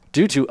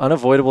Due to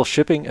unavoidable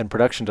shipping and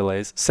production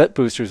delays, set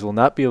boosters will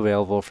not be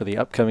available for the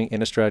upcoming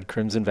Innistrad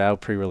Crimson Vow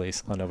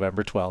pre-release on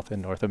November 12th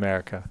in North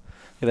America.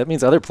 Yeah, that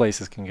means other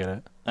places can get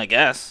it. I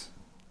guess.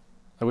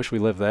 I wish we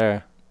lived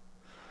there.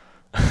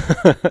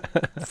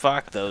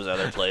 Fuck those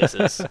other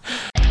places.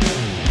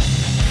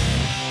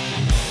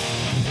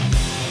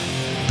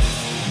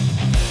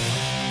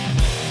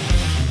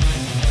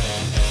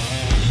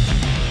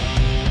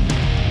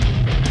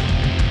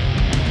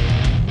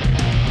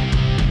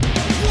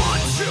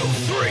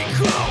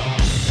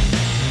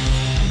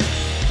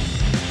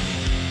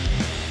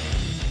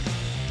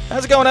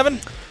 How's it going, Evan?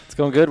 It's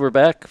going good. We're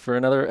back for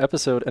another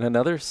episode and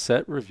another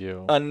set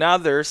review.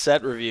 Another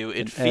set review.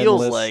 It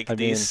feels like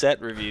these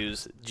set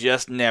reviews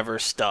just never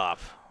stop.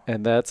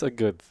 And that's a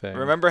good thing.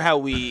 Remember how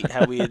we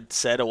had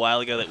said a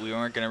while ago that we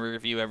weren't going to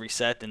review every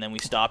set, and then we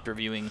stopped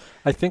reviewing?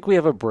 I think we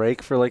have a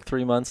break for like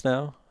 3 months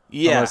now.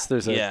 Yeah. Unless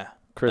there's a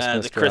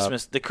Christmas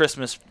drop.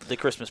 The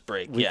Christmas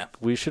break.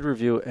 We should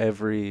review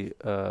every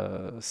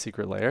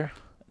Secret Lair.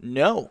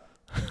 No.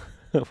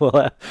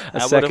 Well, a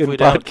second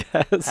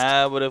podcast.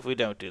 How about if we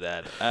don't do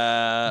that?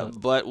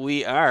 But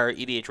we are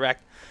EDH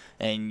Rec,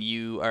 and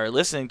you are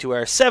listening to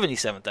our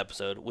 77th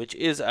episode, which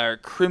is our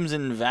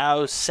Crimson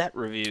Vow set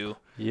review.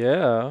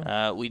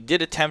 Yeah. We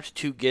did attempt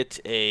to get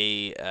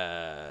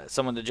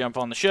someone to jump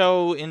on the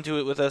show into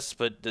it with us,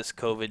 but this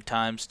COVID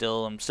time I'm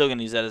still going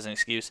to use that as an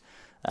excuse.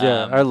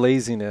 Yeah, our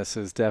laziness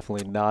is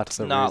definitely not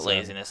the reason. Not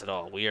laziness at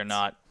all. We are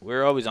not.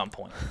 We're always on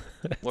point.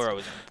 We're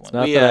always on point. It's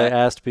not that I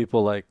asked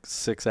people like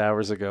 6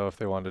 hours ago if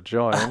they wanted to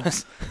join.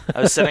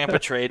 I was setting up a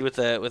trade with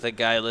a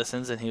guy who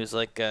listens, and he was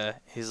like, yeah,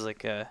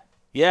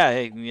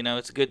 hey,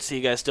 it's good to see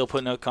you guys still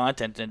putting out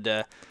content,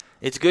 and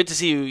it's good to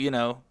see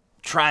you,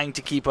 trying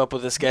to keep up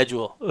with the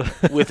schedule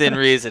within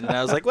reason. And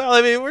I was like, well,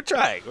 I mean, we're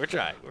trying.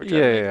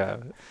 Yeah.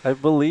 I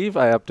believe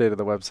I updated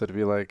the website to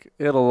be like,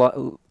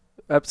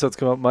 episodes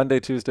come out Monday,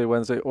 Tuesday,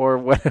 Wednesday, or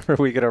whenever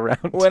we get around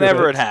to it.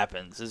 Whenever it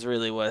happens is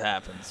really what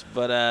happens.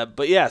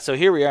 But yeah, so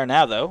here we are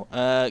now, though.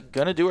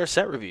 Gonna do our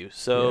set review.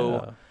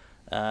 So,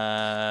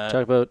 talk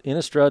about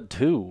Innistrad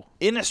 2.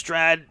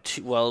 Innistrad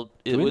 2. Well,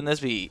 wouldn't this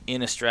be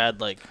Innistrad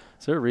like?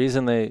 Is there a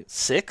reason they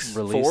 6?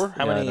 released, 4?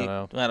 How many? I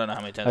don't know. I don't know how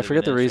many times. I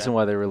forget the reason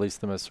why they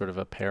released them as sort of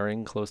a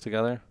pairing close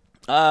together.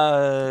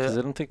 Because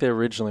I don't think they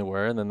originally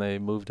were, and then they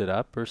moved it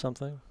up or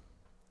something.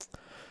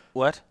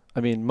 What?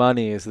 I mean,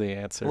 money is the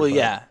answer. Well,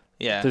 yeah.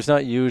 There's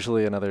not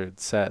usually another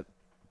set.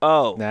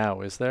 Oh.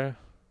 Now, is there?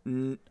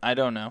 I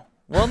don't know.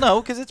 Well,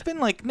 no, because it's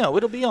been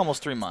it'll be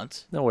almost 3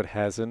 months. No, it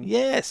hasn't.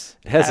 Yes.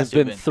 It hasn't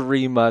been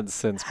 3 months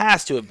since.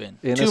 Has to have been.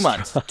 2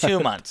 months. 2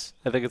 months.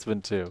 I think it's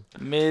been 2.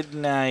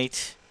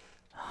 Midnight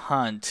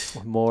Hunt.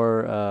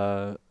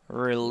 More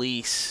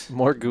release.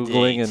 More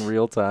Googling date. in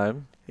real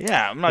time.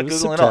 Yeah, I'm not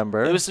Googling September.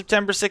 at all. It was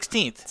September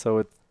 16th.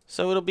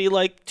 So it'll be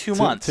like 2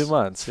 months. 2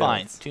 months.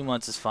 Fine. Yeah, 2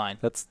 months is fine.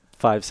 That's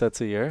 5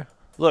 sets a year.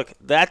 Look,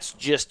 that's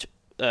just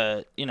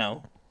 4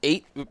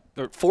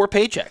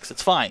 paychecks.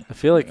 It's fine. I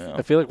feel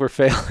like we're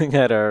failing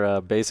at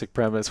our basic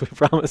premise we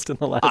promised in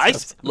the last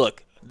episode.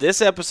 Look,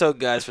 this episode,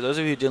 guys, for those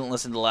of you who didn't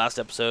listen to the last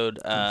episode,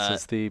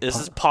 this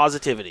is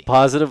positivity.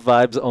 Positive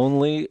vibes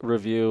only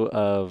review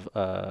of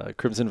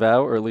Crimson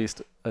Vow, or at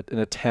least an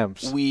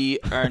attempt. We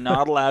are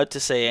not allowed to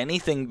say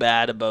anything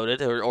bad about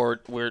it,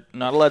 or we're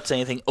not allowed to say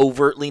anything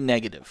overtly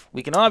negative.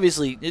 We can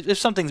obviously, if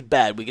something's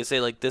bad, we can say,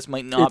 like, this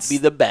might not be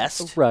the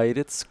best. Right,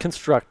 it's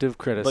constructive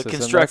criticism. But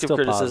constructive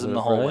criticism positive,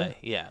 the whole right? way.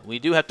 Yeah, we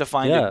do have to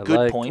find a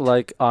good point.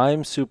 Like,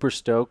 I'm super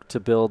stoked to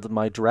build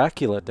my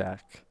Dracula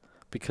deck.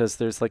 Because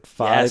there's like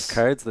 5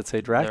 cards that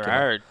say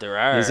Dracula. There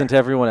are. Isn't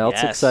everyone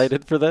else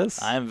excited for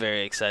this? I'm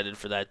very excited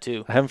for that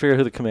too. I haven't figured out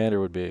who the commander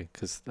would be.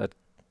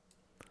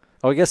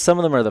 I guess some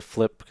of them are the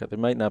flip. There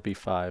might not be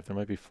 5. There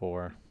might be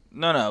 4.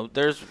 No.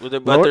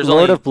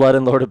 Lord of Blood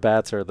and Lord of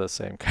Bats are the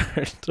same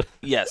card.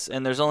 Yes,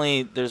 and there's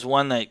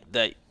one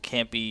that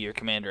can't be your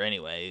commander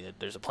anyway.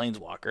 There's a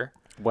Planeswalker.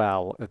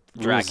 Wow.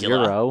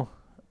 Dracula. 0.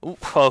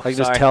 I can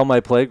just tell my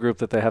play group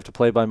that they have to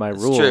play by my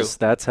rules. True.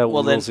 That's how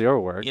Rule 0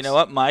 works. You know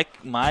what? My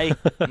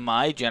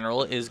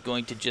general is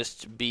going to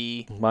just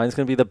be... Mine's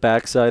going to be the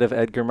backside of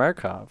Edgar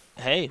Markov.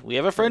 Hey, we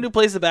have a friend who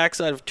plays the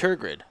backside of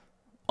Turgid.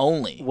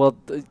 Only. Well,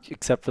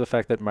 except for the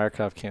fact that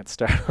Markov can't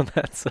start on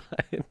that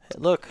side.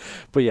 Look.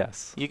 But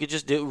yes. You could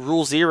just do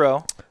Rule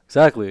 0.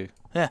 Exactly.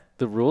 Yeah.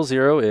 The Rule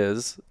 0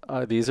 is,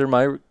 these are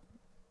my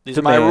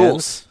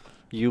rules.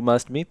 You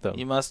must meet them.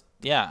 You must,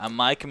 yeah.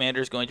 My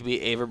commander is going to be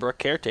Averbrook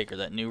Caretaker,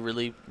 that new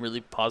really, really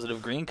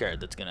positive green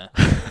card that's going to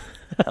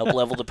help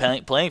level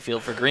the playing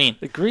field for green.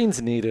 The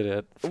Greens needed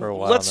it for a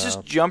while. Let's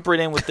just jump right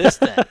in with this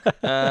then.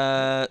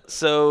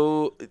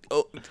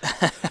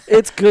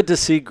 It's good to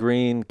see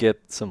green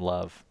get some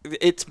love.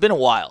 It's been a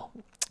while.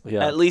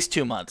 Yeah. At least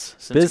 2 months.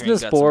 Since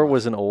Business Boar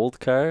was an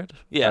old card.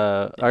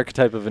 Yeah.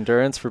 Archetype of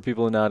Endurance for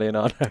people not in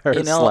on our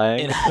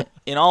slang.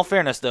 In all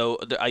fairness, though,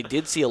 I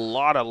did see a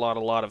lot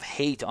of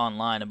hate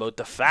online about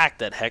the fact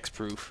that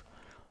Hexproof,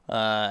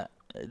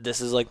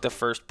 this is like the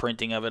first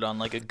printing of it on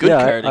like a good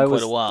card in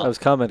quite a while. I was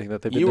commenting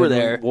that they've been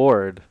doing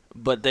Ward.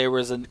 But there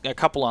was a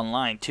couple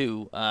online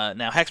too.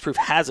 Now Hexproof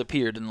has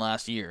appeared in the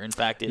last year. In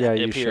fact, it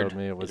you appeared. showed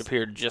me It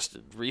appeared just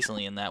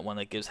recently in that one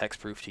that gives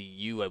Hexproof to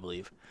you, I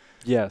believe.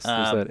 Yes,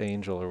 there's that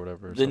angel or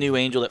whatever. The new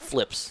angel that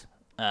flips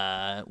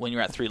when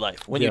you're at 3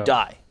 life when you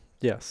die.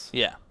 Yes.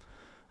 Yeah.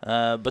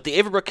 But the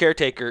Averbrook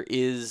Caretaker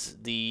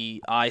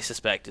I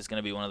suspect, is going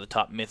to be one of the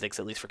top mythics,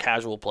 at least for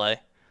casual play.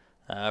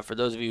 For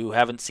those of you who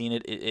haven't seen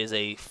it, it is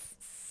a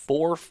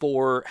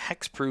 4/4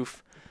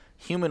 hexproof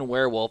human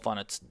werewolf on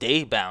its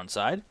day-bound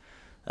side.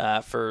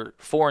 For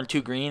 4 and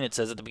 2 green, it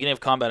says at the beginning of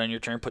combat on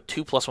your turn, put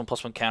 2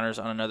 +1/+1 counters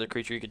on another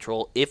creature you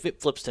control. If it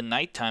flips to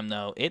nighttime,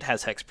 though, it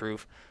has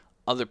hexproof.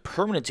 Other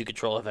permanents you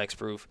control have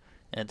hexproof.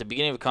 And at the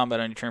beginning of combat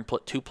on your turn,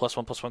 put 2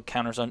 +1/+1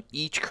 counters on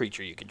each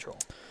creature you control.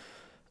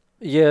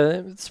 Yeah,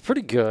 it's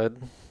pretty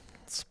good.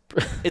 It's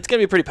going to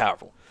be pretty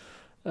powerful.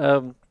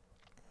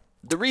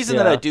 The reason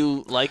that I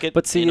do like it,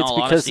 but see, in it's all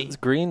because honesty,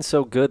 green's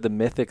so good, the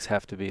mythics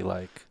have to be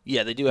like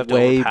they do have to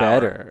way overpower.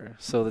 better.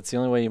 So that's the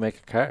only way you make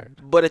a card.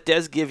 But it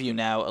does give you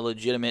now a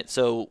legitimate.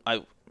 So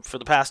for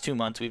the past 2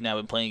 months, we've now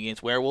been playing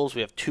against werewolves.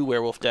 We have 2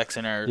 werewolf decks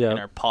in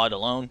our pod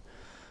alone.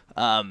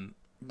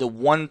 The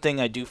one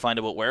thing I do find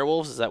about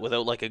werewolves is that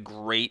without like a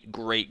great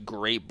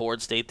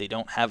board state, they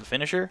don't have a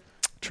finisher.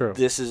 True.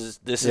 This is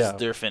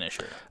their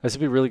finisher. This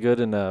would be really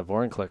good in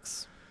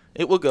Vorinclex.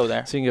 It will go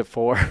there. So you can get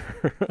 4.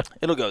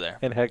 It'll go there.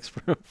 And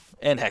hexproof.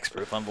 And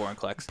hexproof on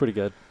Vorinclex. Pretty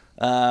good.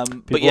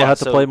 People will have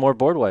to play more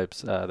board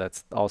wipes.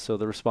 That's also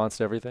the response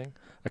to everything.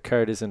 A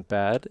card isn't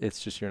bad.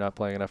 It's just you're not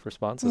playing enough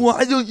responses.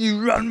 Why don't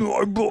you run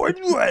more board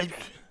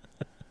wipes?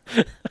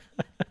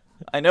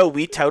 I know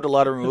we tout a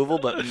lot of removal,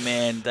 but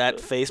man, that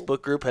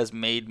Facebook group has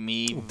made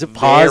me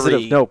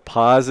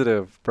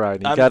positive,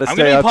 Brian. You got to stay on track. I'm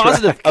going to be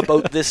positive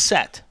about this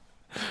set.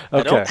 Okay.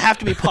 I don't have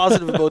to be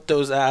positive about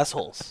those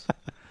assholes.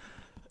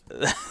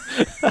 That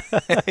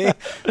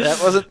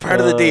wasn't part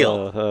of the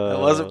deal. That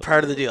wasn't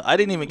part of the deal.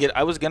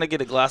 I was going to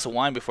get a glass of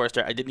wine before I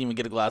started. I didn't even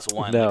get a glass of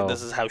wine. No. Like,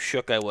 this is how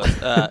shook I was.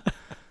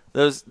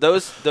 Those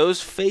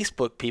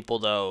Facebook people,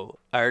 though,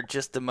 are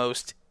just the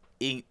most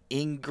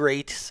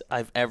ingrate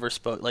I've ever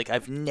spoke. Like,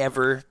 I've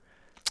never...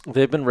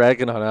 They've been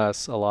ragging on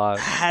us a lot.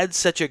 Had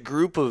such a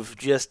group of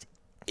just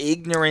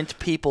ignorant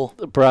people.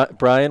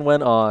 Brian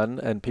went on,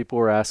 and people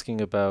were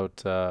asking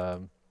about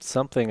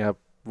something up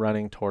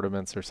running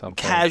tournaments or something.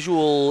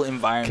 Casual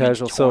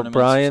environment. So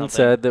Brian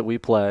said that we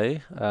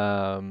play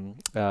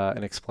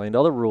and explained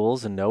all the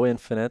rules and no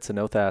infinites and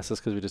no Thassa's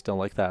because we just don't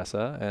like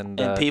Thassa. And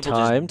people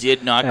just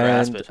did not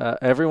grasp it.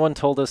 Everyone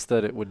told us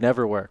that it would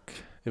never work.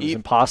 It was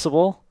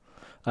impossible.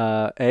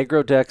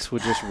 Aggro decks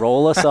would just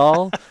roll us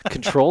all.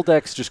 Control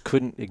decks just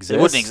couldn't exist.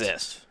 They wouldn't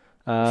exist.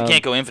 If you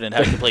can't go infinite,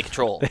 how can you play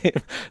control?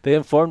 They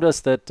informed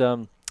us that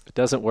it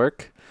doesn't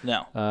work.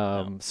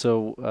 No.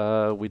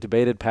 So we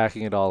debated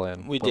packing it all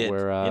in. We did.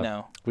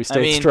 We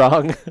stayed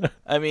strong.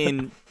 I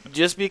mean,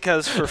 just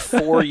because for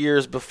 4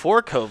 years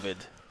before COVID,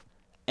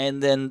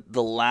 and then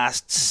the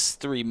last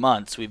 3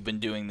 months we've been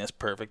doing this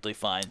perfectly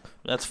fine.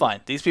 That's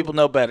fine. These people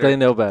know better. They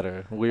know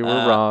better. We were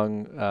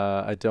wrong.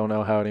 I don't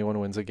know how anyone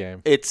wins a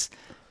game.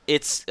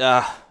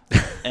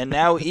 And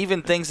now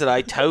even things that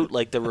I tout,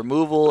 like the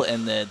removal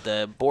and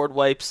the board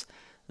wipes,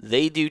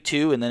 they do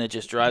too, and then it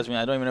just drives me.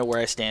 I don't even know where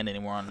I stand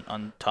anymore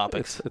on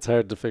topics. It's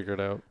hard to figure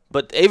it out.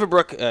 But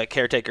Averbrook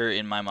Caretaker,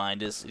 in my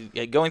mind, is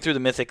going through the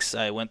mythics.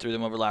 I went through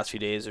them over the last few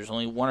days. There's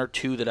only 1 or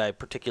 2 that I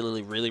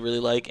particularly really, really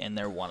like, and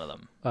they're one of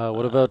them.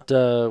 What about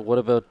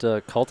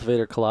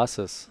Cultivator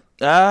Colossus?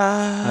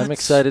 I'm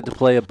excited to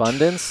play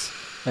Abundance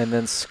and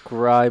then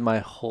scry my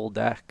whole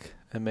deck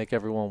and make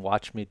everyone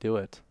watch me do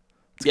it.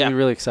 It's going to be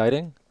really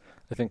exciting.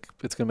 I think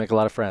it's going to make a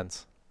lot of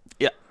friends.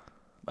 Yeah.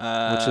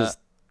 Which is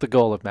the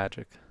goal of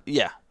Magic.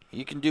 Yeah.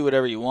 You can do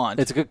whatever you want.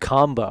 It's a good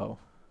combo.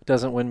 It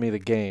doesn't win me the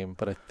game,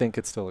 but I think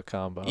it's still a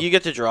combo. You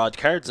get to draw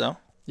cards, though.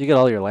 You get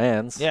all your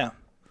lands. Yeah.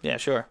 Yeah,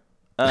 sure.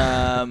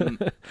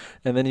 And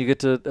then you get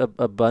to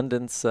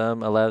Abundance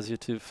allows you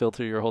to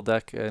filter your whole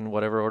deck in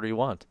whatever order you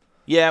want.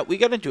 Yeah, we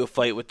got into a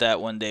fight with that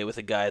one day with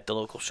a guy at the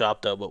local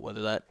shop, though, but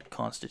whether that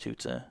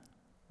constitutes an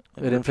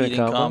infinite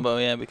combo,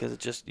 yeah, because it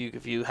just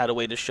if you had a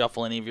way to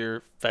shuffle any of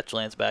your fetch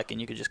lands back,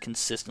 and you could just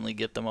consistently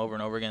get them over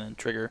and over again and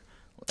trigger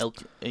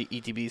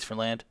ETBs for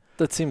land.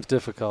 That seems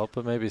difficult,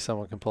 but maybe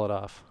someone can pull it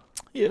off.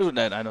 Yeah, I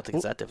don't think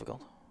it's that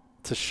difficult.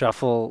 To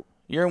shuffle.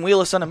 You're in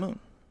Wheel of Sun and Moon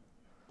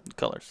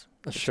colors.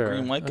 Just sure.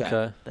 Green white guy.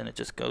 Okay. Then it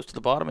just goes to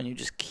the bottom, and you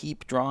just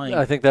keep drawing.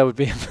 I think that would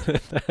be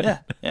infinite.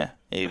 Yeah.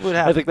 It would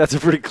happen. I think that's a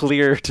pretty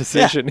clear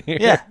decision here.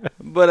 Yeah,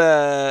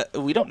 but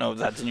we don't know if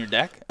that's in your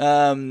deck.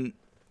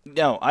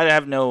 No, I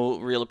have no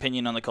real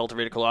opinion on the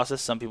Cultivator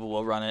Colossus. Some people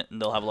will run it,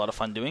 and they'll have a lot of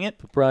fun doing it.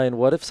 But Brian,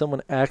 what if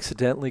someone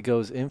accidentally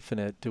goes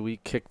infinite? Do we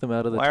kick them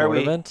out of the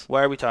tournament?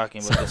 Why are we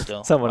talking about this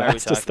still? Someone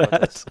asked us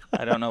that.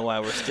 I don't know why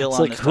we're still it's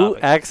on like, this who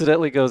topic.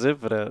 accidentally goes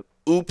infinite?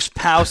 Oops,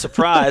 pow,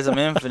 surprise, I'm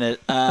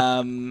infinite.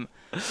 All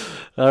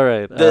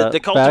right. The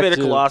Cultivator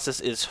Colossus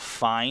is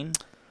fine.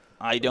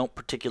 I don't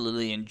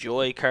particularly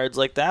enjoy cards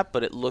like that,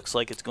 but it looks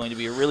like it's going to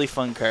be a really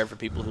fun card for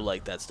people who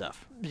like that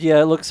stuff.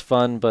 Yeah, it looks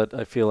fun, but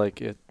I feel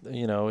like it.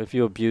 If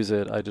you abuse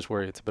it, I just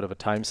worry it's a bit of a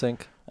time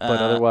sink. But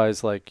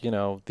otherwise, the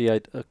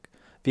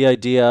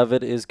idea of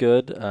it is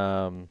good.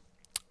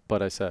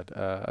 But I said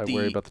I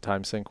worry about the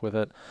time sink with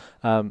it.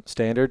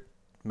 Standard,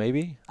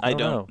 maybe. I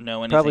don't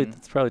know anything.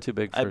 It's probably too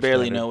big. For I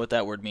barely know what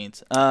that word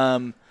means.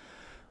 The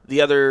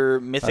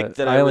other mythic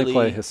that I only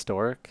play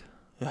historic.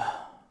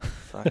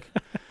 Fuck.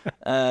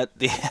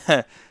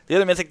 The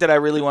other mythic that I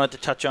really wanted to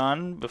touch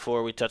on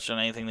before we touched on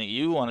anything that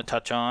you want to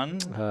touch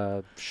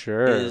on,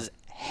 sure, is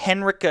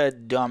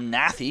Henrika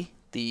Domnathi,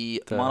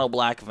 the mono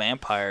black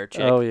vampire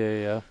chick. Oh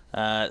yeah.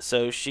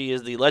 So she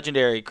is the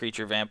legendary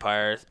creature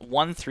vampire,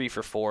 1/3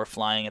 for 4,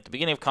 flying. At the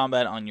beginning of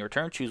combat on your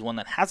turn, choose one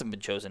that hasn't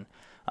been chosen.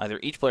 Either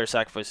each player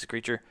sacrifices a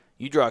creature,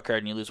 you draw a card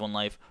and you lose 1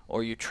 life,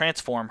 or you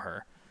transform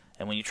her.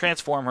 And when you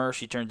transform her,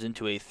 she turns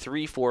into a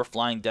 3/4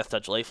 flying Death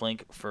Touch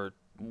lifelink for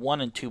 1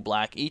 and 2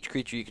 black. Each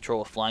creature you control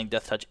with flying,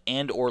 Death Touch,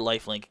 and or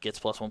lifelink gets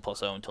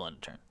 +1/+0 until end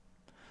of turn.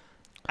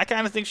 I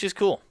kind of think she's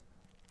cool.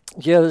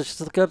 Yeah,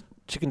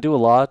 she can do a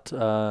lot.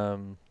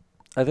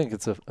 I think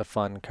it's a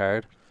fun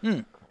card.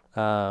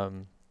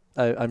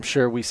 I'm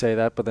sure we say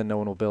that, but then no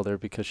one will build her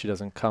because she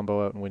doesn't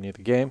combo out and win you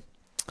the game.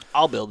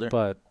 I'll build her.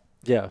 But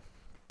yeah.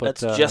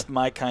 That's just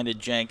my kind of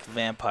jank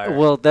vampire.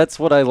 Well, that's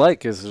what I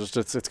like. Is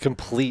it's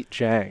complete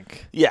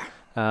jank. Yeah.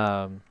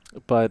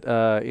 But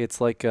it's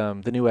like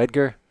the new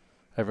Edgar.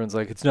 Everyone's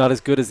like, it's not as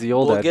good as the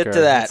old Edgar. We'll get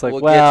to that. It's like, get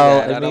to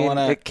that. I mean,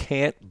 it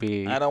can't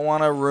be. I don't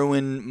want to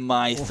ruin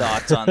my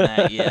thoughts on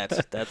that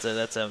yet. That's a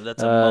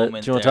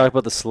moment. Do you want to talk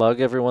about the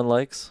slug everyone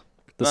likes?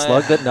 The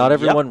slug that not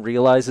everyone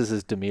realizes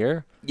is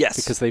Dimir? Yes.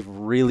 Because they've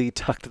really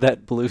tucked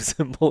that blue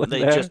symbol in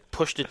there. They just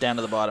pushed it down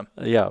to the bottom.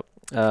 Yeah.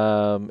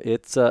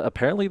 It's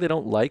apparently they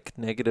don't like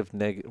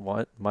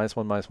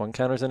 -1/-1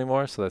 counters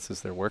anymore, so that's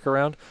just their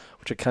workaround,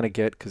 which I kind of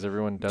get because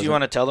everyone doesn't. Do you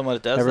want to tell them what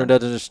it does? Everyone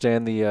doesn't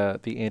understand the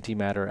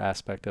antimatter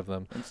aspect of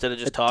them. Instead of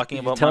just talking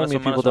about telling me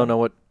people don't know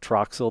what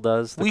Troxel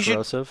does, the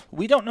corrosive.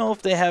 We don't know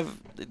if they have.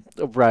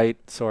 Right.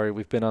 Sorry,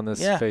 we've been on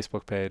this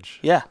Facebook page.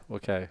 Yeah.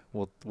 Okay.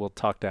 We'll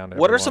talk down to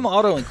What everyone. are some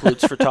auto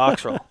includes for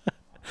Troxel?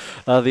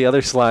 The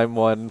other slime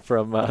one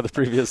from the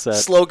previous set.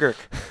 Slogurk.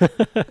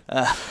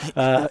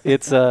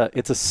 It's a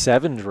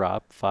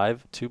 7-drop,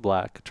 5/2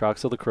 black.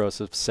 Troxel the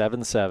Corrosive,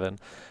 7/7.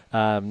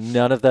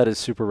 None of that is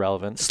super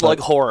relevant.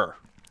 Slug Horror.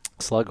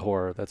 Slug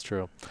Horror, that's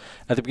true.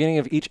 At the beginning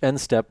of each end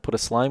step, put a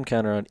slime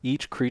counter on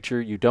each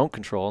creature you don't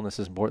control, and this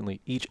is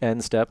importantly each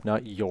end step,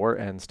 not your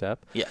end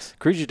step. Yes.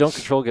 Creatures you don't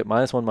control get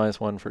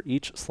 -1/-1 for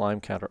each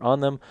slime counter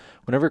on them.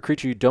 Whenever a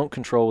creature you don't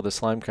control with a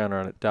slime counter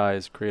on it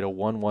dies, create a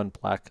 1/1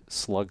 black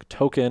slug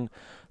token.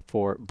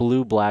 For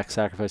blue-black,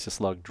 sacrifice a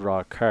slug,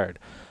 draw a card.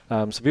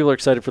 So people are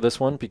excited for this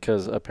one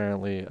because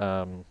apparently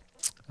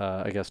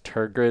I guess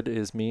Turgid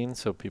is mean,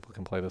 so people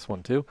can play this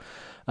one too.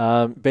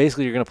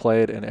 Basically, you're going to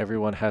play it, and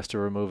everyone has to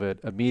remove it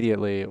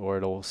immediately, or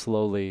it'll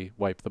slowly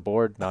wipe the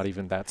board. Not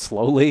even that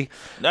slowly.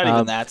 Not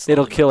even that slowly.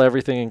 It'll kill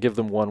everything and give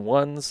them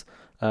 1/1s,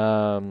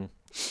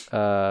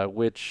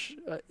 which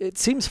it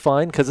seems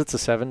fine because it's a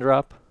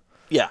 7-drop.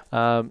 Yeah.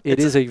 It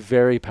is a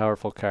very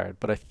powerful card,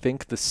 but I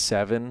think the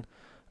 7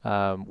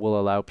 will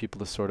allow people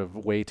to sort of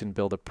wait and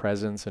build a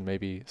presence and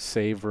maybe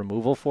save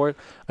removal for it.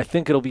 I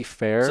think it'll be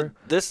fair.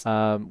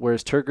 So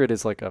whereas Turgid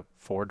is like a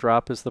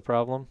 4-drop is the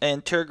problem.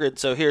 And Turgid,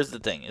 so here's the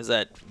thing, is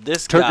that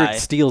this Turgid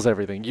steals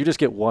everything. You just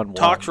get 1/1.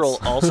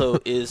 Toxtrol also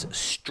is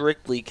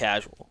strictly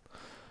casual.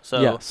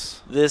 So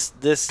yes. this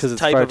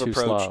type of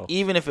approach,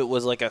 even if it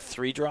was like a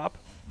 3-drop,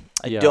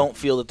 I don't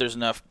feel that there's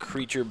enough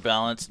creature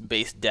balance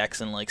based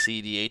decks in like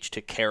CEDH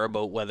to care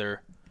about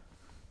whether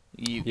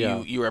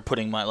you are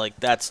putting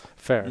that's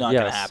fair. Not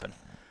going to happen.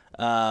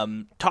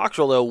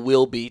 Toxtrol, though,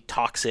 will be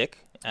toxic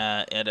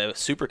at a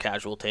super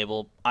casual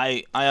table.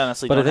 I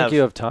honestly don't have... But I think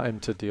you have time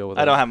to deal with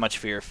it. I don't have much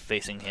fear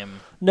facing him.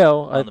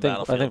 No, I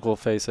think we'll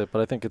face it,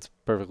 but I think it's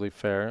perfectly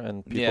fair,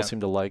 and people seem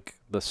to like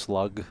the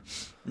slug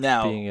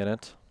being in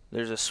it.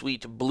 There's a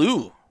sweet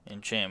blue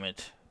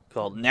enchantment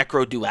called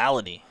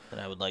Necroduality that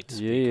I would like to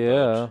speak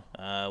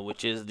about,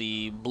 which is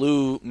the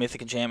blue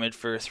mythic enchantment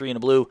for 3 and a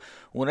blue.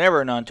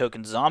 Whenever a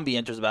non-token zombie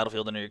enters the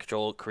battlefield under your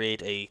control,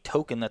 create a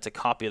token that's a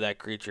copy of that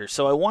creature.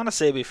 So I want to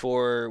say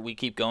before we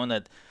keep going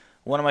that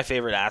one of my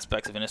favorite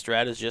aspects of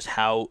Innistrad is just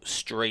how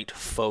straight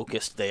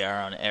focused they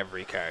are on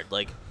every card.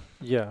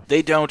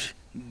 They don't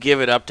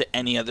give it up to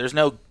any other. There's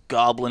no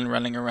goblin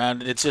running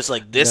around, and it's just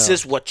like, this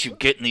is what you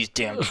get in these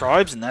damn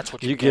tribes, and that's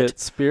what you get. You get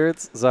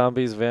spirits,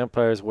 zombies,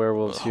 vampires,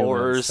 werewolves,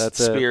 horrors, humans.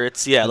 That's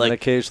spirits, and then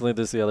occasionally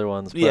there's the other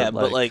ones.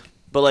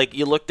 But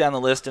you look down the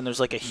list and there's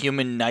like a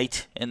human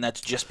knight, and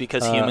that's just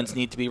because humans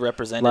need to be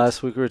represented.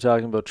 Last week we were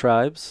talking about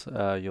tribes.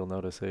 You'll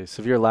notice a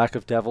severe lack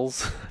of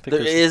devils. I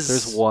think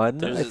there's one.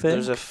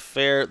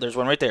 There's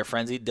one right there.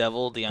 Frenzied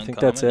Devil, the uncommon. I think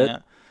that's it. Yeah.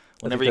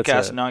 Whenever you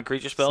cast a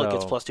non-creature spell, it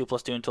gets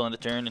 +2/+2 until end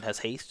of turn. It has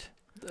haste.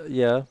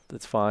 Yeah,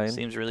 that's fine.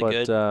 Seems really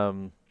good.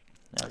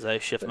 as I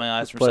shift my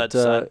eyes from side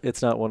to side.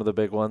 It's not one of the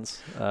big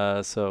ones.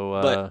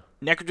 But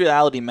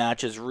Necroduality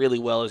matches really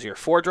well as your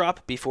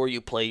 4-drop. Before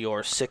you play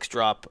your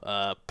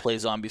 6-drop, play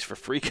zombies for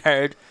free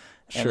card.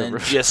 And then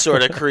just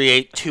sort of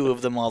create 2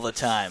 of them all the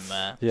time.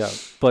 Yeah,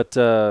 but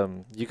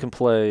you can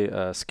play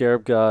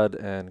Scarab God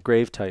and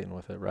Grave Titan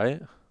with it,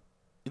 right?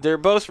 They're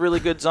both really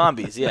good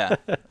zombies, yeah.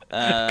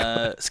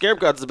 Scarab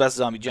God's the best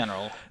zombie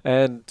general.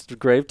 And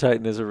Grave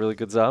Titan is a really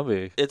good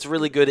zombie. It's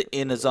really good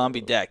in a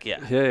zombie deck, yeah.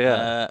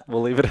 Yeah.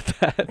 We'll leave it at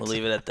that. We'll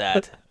leave it at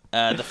that.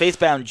 The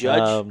Faithbound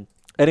Judge.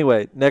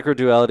 Anyway,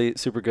 Necroduality,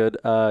 super good.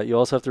 You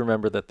also have to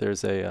remember that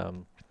there's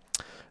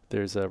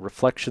a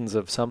Reflections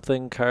of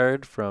Something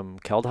card from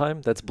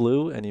Kaldheim that's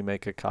blue, and you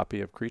make a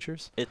copy of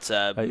creatures. It's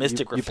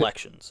Mystic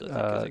Reflections,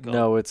 I think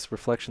no, it's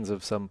Reflections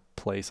of some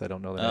place. I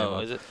don't know the name of. Oh,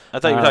 is it? I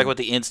thought you were talking about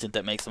the instant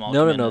that makes them all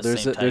No.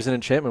 There's an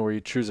enchantment where you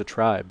choose a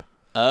tribe.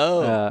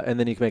 Oh. And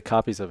then you can make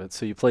copies of it.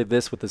 So you play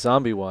this with the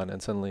zombie one,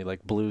 and suddenly,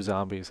 like, blue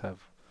zombies have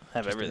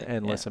everything. An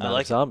endless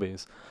amount of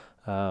zombies.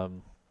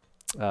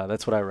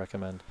 That's what I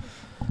recommend.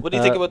 What do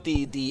you think about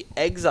the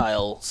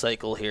exile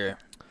cycle here?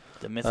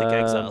 The Mythic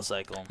Exile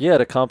cycle. Yeah,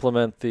 to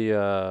complement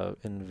the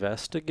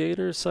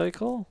Investigator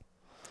cycle.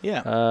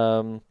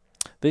 Yeah.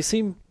 They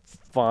seem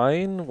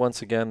fine.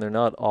 Once again, they're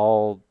not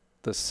all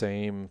the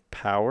same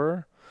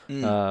power.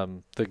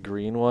 The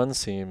green one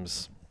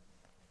seems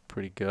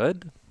pretty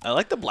good. I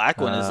like the black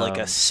one as like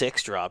a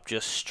 6-drop,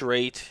 just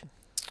straight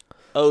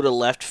out of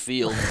left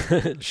field.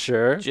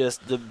 Sure.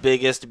 Just the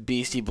biggest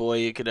beastie boy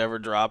you could ever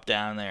drop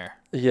down there.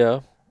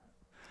 Yeah.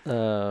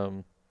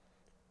 I'm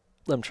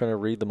trying to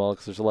read them all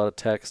because there's a lot of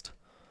text.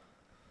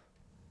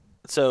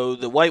 So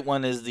the white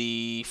one is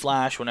the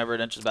flash. Whenever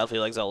it enters the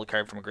battlefield, exile a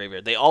card from a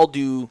graveyard. They all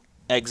do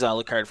exile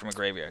a card from a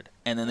graveyard,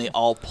 and then they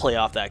all play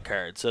off that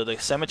card. So the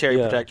Cemetery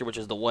Protector, which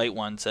is the white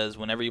one, says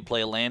whenever you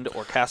play a land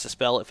or cast a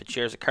spell, if it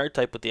shares a card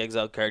type with the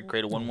exiled card,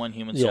 create a 1/1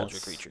 human soldier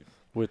creature.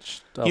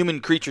 Human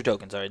creature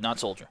token, sorry, not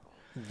soldier.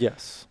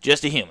 Yes.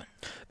 Just a human.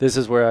 This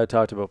is where I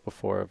talked about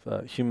before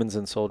of humans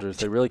and soldiers.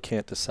 They really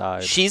can't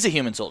decide. She's a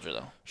human soldier,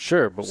 though.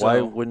 Sure, but why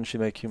wouldn't she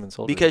make human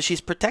soldiers? Because she's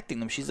protecting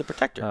them. She's the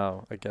protector.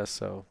 Oh, I guess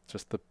so.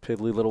 Just the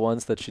piddly little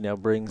ones that she now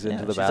brings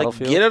into the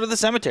battlefield. Like, get out of the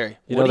cemetery.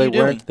 What are you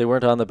doing? They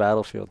weren't on the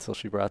battlefield until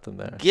she brought them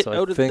there. Get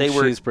out of.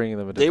 She's bringing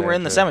them into They were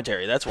in the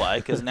cemetery. That's why.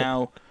 Because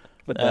now.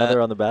 But now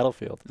they're on the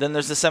battlefield. Then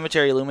there's the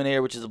Cemetery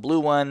Illuminator, which is the blue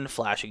one.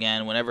 Flash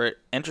again. Whenever it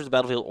enters the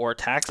battlefield or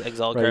attacks,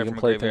 exile a card from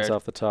a graveyard. Play things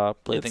off the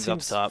top. Play things off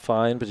the top.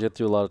 Fine, but you have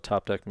to do a lot of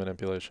top deck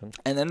manipulation.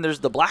 And then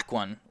there's the black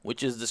one,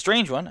 which is the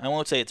strange one. I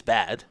won't say it's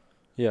bad.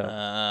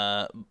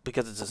 Yeah.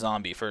 Because it's a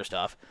zombie, first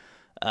off.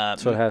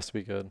 So it has to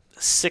be good.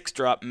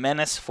 6-drop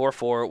Menace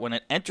 4/4. When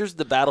it enters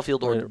the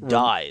battlefield or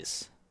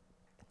dies,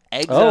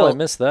 exile. Oh, I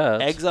missed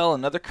that. Exile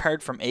another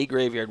card from a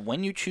graveyard.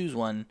 When you choose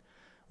one.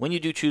 When you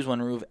do choose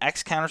one, remove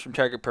X counters from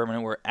target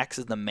permanent, where X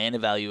is the mana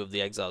value of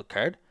the exiled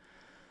card.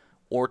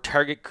 Or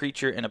target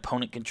creature an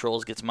opponent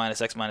controls gets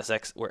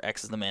 -X/-X, where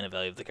X is the mana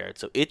value of the card.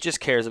 So it just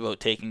cares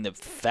about taking the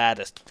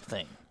fattest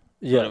thing.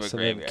 Yes,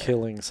 and then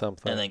killing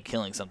something. And then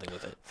killing something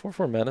with it.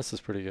 4/4 Menace is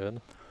pretty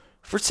good.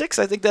 For 6,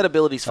 I think that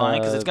ability's fine,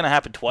 because it's going to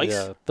happen twice.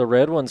 Yeah, the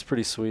red one's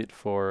pretty sweet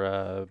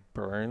for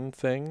burn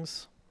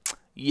things.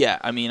 Yeah,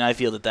 I mean, I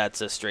feel that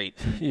that's a straight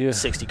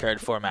 60-card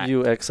format.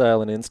 You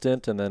exile an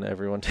instant, and then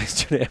everyone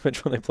takes 2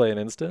 damage when they play an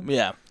instant.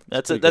 Yeah,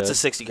 that's a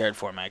 60-card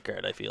format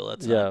card. I feel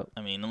that's not,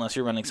 I mean, unless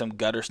you're running some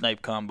gutter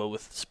snipe combo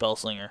with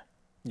Spellslinger.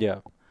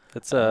 Yeah,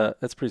 that's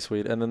pretty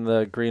sweet. And then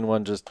the green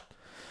one just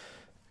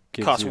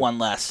costs 1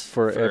 less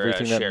for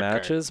everything that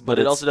matches, but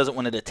it also doesn't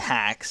when it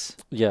attacks.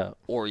 Yeah,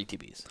 or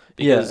ETBs.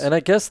 Yeah, and I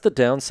guess the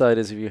downside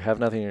is if you have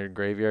nothing in your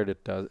graveyard,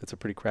 it's a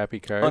pretty crappy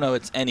card. Oh no,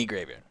 it's any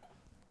graveyard.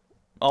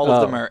 All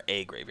of them are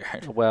a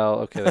graveyard.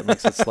 Well, okay, that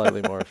makes it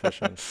slightly more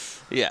efficient.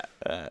 Yeah.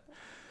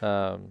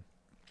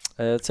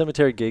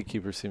 Cemetery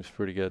Gatekeeper seems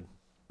pretty good.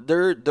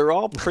 They're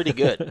all pretty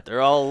good.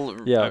 They're all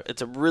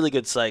it's a really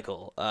good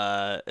cycle.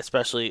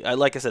 Especially,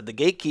 like I said, the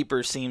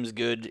Gatekeeper seems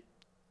good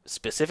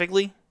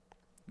specifically.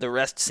 The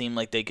rest seem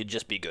like they could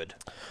just be good.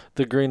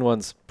 The green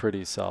one's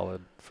pretty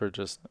solid for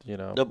just,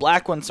 The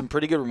black one's some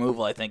pretty good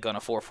removal, I think, on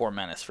a 4/4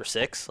 Menace for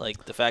 6.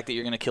 Like the fact that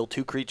you're going to kill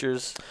 2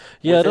 creatures.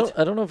 Yeah,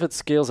 I don't know if it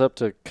scales up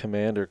to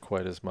Commander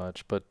quite as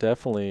much, but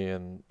definitely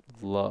in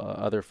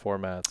other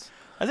formats.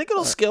 I think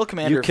it'll scale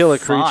Commander. You kill a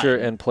creature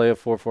and play a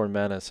 4/4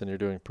 Menace, and you're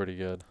doing pretty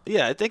good.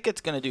 Yeah, I think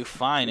it's going to do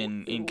fine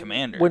in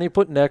Commander. When you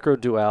put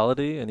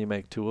Necroduality and you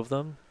make 2 of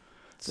them.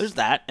 There's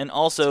that, and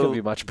also it's gonna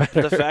be much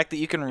better. The fact that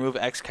you can remove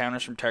X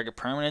counters from target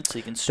permanent, so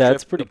you can strip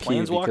That's pretty the key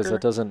Planeswalker. Because that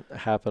doesn't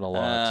happen a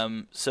lot.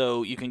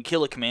 So you can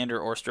kill a commander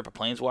or strip a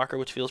Planeswalker,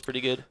 which feels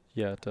pretty good.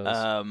 Yeah, it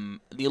does.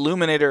 The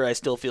Illuminator, I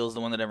still feel, is the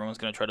one that everyone's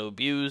going to try to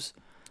abuse.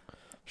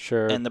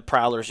 Sure. And the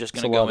Prowler is just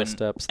going to go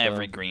in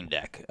every green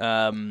deck.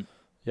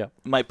 Yeah.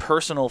 My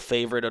personal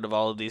favorite out of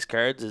all of these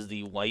cards is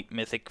the white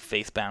Mythic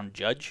Faithbound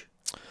Judge.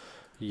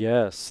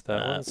 Yes,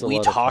 that one's a lot We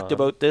of talked fun.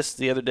 about this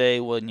the other day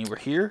when you were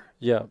here.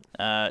 Yeah.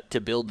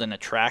 To build an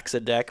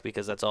Atraxa deck,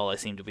 because that's all I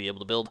seem to be able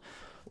to build,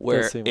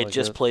 where it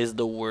just plays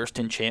the worst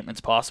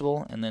enchantments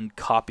possible and then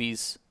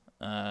copies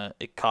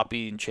It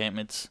copy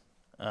enchantments.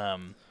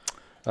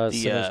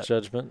 Sinner's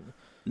Judgment.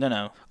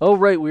 No. Oh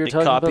right, we were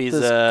talking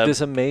about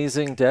this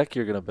amazing deck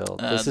you're gonna build.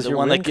 This is the your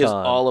one Rincon.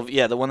 that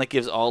gives the one that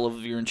gives all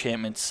of your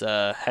enchantments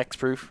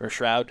hexproof or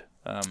shroud.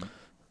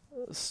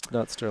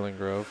 Not Sterling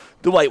Grove.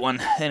 The white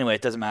one. Anyway,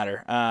 it doesn't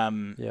matter.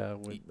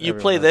 You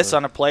play this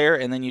on a player,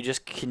 and then you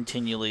just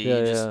continually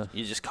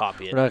you just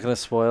copy it. We're not gonna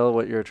spoil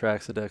what your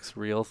Atraxa deck's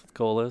real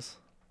goal is.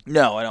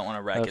 No, I don't want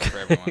to wreck it for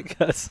everyone.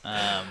 Because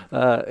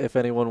if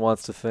anyone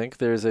wants to think,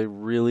 there's a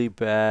really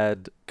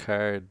bad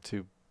card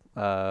to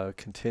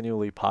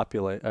continually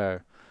populate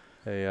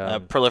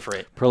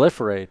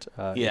proliferate.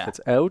 If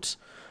it's out,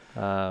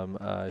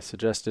 I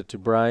suggested to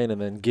Brian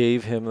and then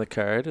gave him the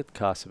card. It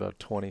costs about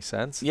 20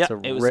 cents. Yeah,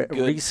 it was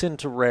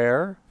recent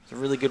rare. It's a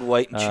really good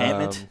white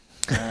enchantment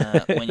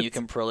when you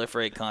can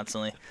proliferate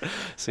constantly.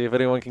 See if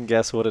anyone can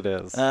guess what it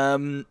is.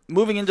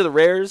 Moving into the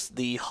rares,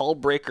 the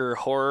Hullbreaker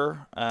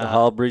Horror. The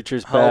Hull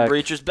Breacher's back. Hull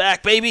Breacher's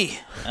back, baby.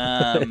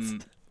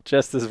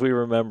 Just as we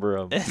remember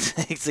him.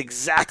 It's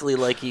exactly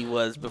like he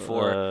was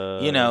before.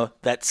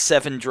 That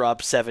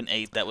 7-drop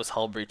 7/8 that was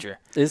Hull Breacher.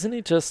 Isn't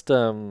he just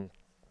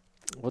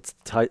what's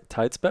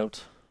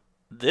Tidespout?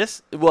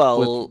 This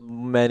with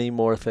many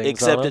more things.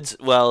 Except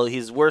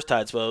he's worse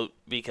Tidespout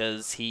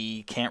because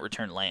he can't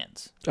return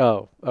lands.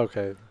 Oh,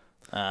 okay.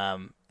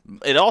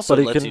 It also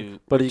lets you.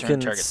 But he can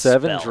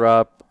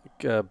 7-drop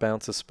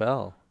bounce a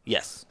spell.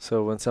 Yes.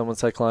 So when someone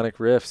Cyclonic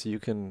Rifts, you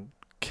can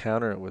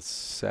counter it with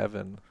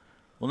 7.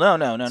 Well,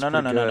 no.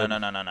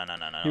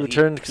 He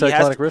returned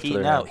Cyclonic Rift.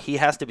 He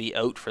has to be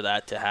out for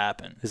that to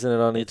happen. Isn't it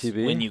on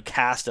ETB? When you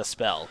cast a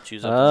spell,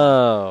 choose up.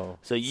 Oh,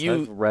 so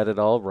I've read it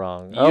all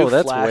wrong.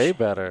 That's way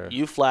better.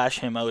 You flash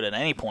him out at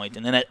any point,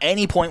 and then at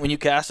any point when you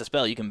cast a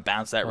spell, you can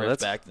bounce that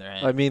Rift back to their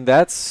hand. I mean,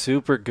 that's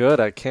super good.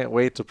 I can't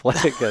wait to play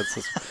against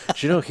this.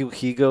 Do you know who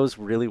he goes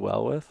really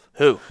well with?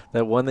 Who?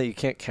 That one that you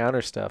can't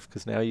counter stuff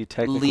because now you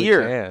technically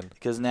can.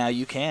 Because now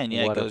you can.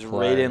 Yeah, it goes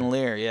right in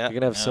Leer. Yeah. You're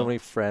gonna have so many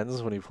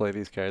friends when you play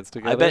these cards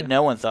together. I bet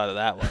no one thought of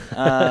that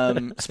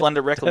one.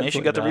 Splendid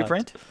Reclamation got the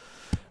reprint?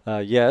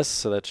 Yes,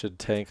 so that should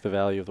tank the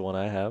value of the one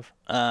I have.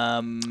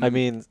 I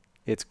mean,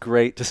 it's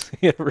great to see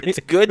it. It's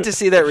good to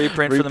see that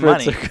reprint for the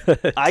money.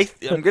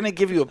 I'm going to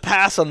give you a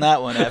pass on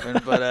that one,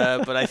 Evan, but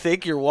I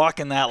think you're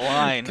walking that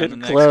line in the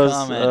next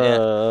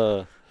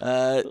comment.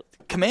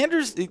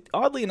 Commanders,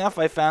 oddly enough,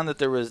 I found that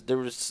there was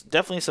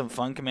definitely some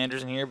fun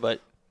commanders in here,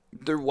 but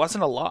there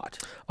wasn't a lot.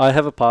 I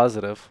have a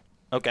positive.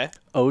 Okay.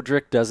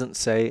 Odric doesn't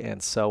say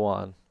and so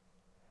on.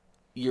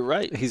 You're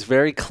right. He's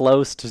very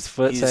close to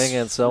saying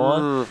and so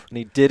on, and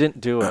he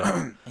didn't do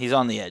it. He's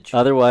on the edge.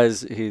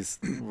 Otherwise, he's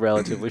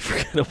relatively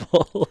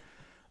forgettable.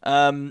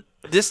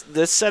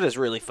 This set is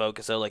really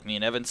focused, though, like me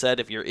and Evan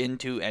said. If you're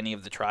into any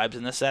of the tribes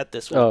in the set,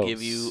 this will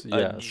give you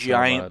a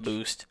giant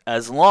boost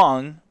as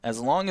long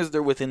as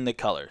they're within the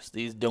colors.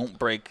 These don't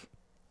break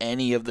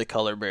any of the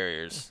color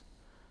barriers,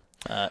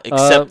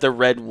 except the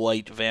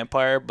red-white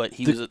vampire, but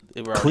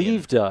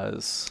Cleave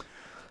does.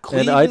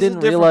 Cleave, and I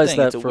didn't realize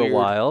that for a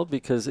while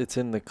because it's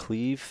in the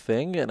Cleave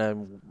thing, and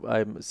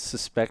I'm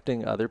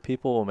suspecting other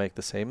people will make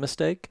the same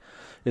mistake,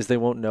 is they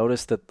won't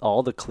notice that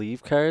all the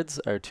Cleave cards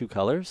are 2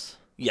 colors.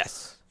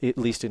 Yes. At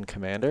least in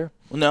Commander.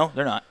 Well, no,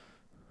 they're not.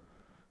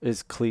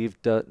 Is Cleave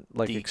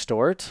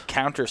Extort?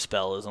 Counter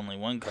spell is only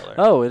 1 color.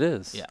 Oh, it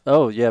is. Yeah.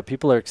 Oh, yeah.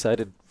 People are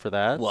excited for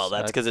that. Well,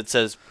 that's because it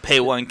says pay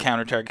 1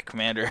 counter target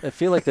commander. I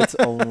feel like that's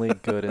only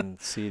good in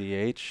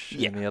CDH.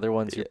 Yeah. And the other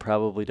ones, you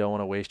probably don't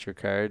want to waste your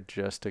card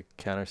just to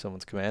counter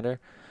someone's commander.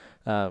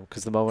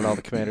 Because the moment all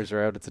the commanders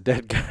are out, it's a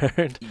dead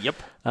card. Yep.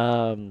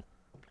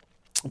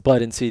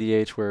 But in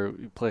CDH, where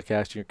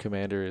casting your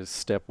commander is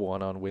step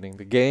 1 on winning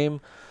the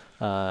game.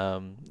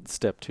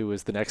 Step 2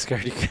 is the next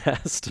card you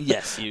cast.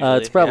 Yes, usually.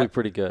 It's probably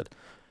pretty good.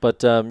 But,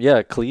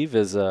 Cleave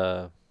is...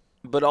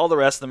 But all the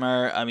rest of them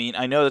are... I mean,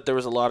 I know that there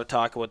was a lot of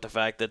talk about the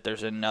fact that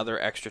there's another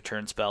extra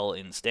turn spell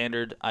in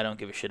Standard. I don't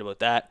give a shit about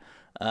that.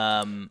 They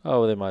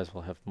might as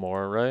well have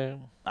more, right?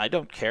 I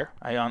don't care.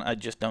 I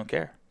just don't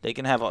care. They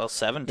can have all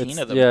 17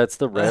 of them. Yeah, it's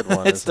the red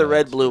one. It's the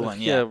red-blue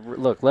one, yeah.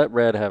 Look, let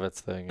red have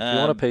its thing. If you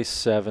want to pay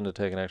 7 to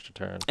take an extra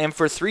turn. And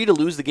for 3 to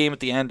lose the game at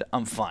the end,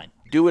 I'm fine.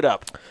 Do it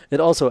up. It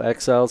also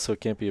exiles, so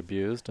it can't be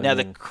abused. Now,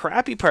 the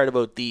crappy part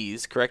about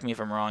these, correct me if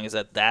I'm wrong, is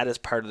that is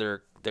part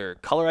of their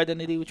color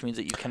identity, which means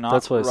that you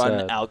cannot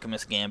run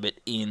Alchemist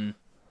Gambit in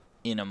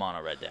a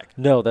mono red deck.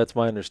 No, that's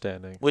my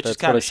understanding. Which is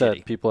kind of shitty.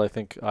 Said. People, I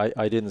think,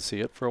 I didn't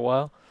see it for a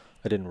while.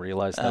 I didn't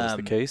realize that was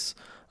the case.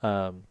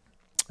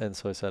 And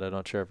so I said, I'm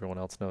not sure everyone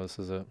else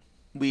notices it.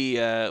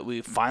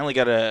 We finally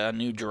got a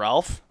new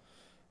Geralf.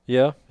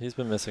 Yeah, he's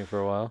been missing for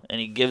a while.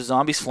 And he gives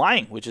zombies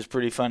flying, which is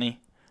pretty funny.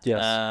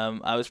 Yes.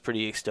 I was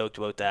pretty stoked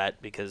about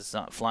that because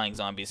flying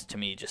zombies to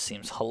me just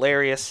seems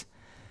hilarious.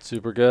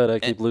 Super good. I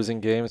keep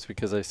losing games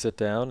because I sit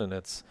down and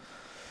it's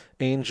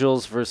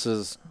Angels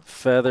versus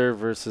Feather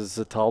versus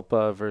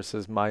Zatalpa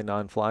versus my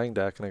non-flying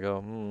deck, and I go,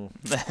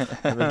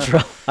 I'm in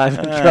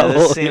trouble.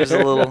 This seems a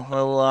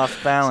little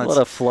off balance. There's a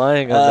lot of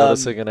flying I'm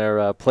noticing in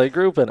our play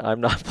group, and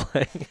I'm not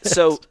playing it.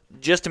 So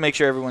just to make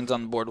sure everyone's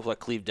on board with what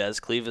Cleave does,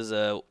 Cleave is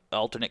a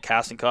alternate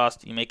casting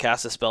cost. You may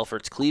cast a spell for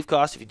its Cleave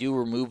cost if you do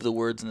remove the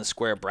words in the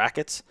square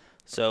brackets.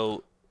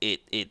 So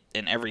it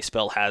and every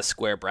spell has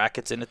square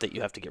brackets in it that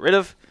you have to get rid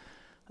of.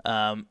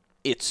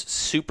 It's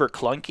super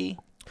clunky.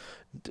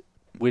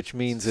 Which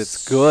means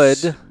it's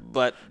good.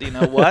 But you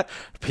know what?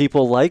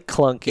 People like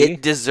clunky.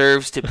 It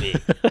deserves to be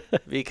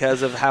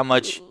because of how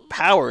much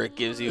power it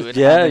gives you and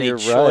how many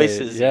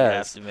choices you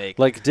have to make.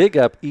 Like Dig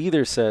Up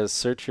either says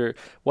search your...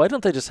 Why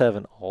don't they just have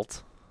an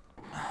alt?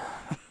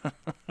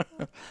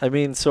 I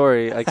mean,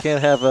 sorry, I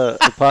can't have a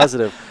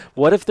positive.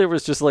 What if there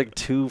was just like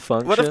 2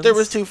 functions? What if there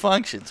was 2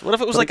 functions? What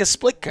if it was like a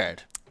split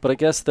card? But I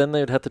guess then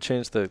they'd have to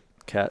change the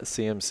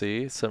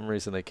CMC. Some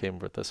reason they came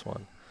with this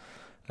one.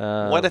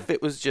 What if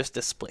it was just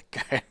a split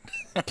card?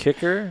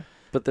 Kicker?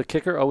 But the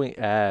kicker only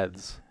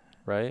adds,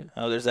 right?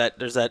 Oh, there's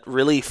that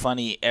really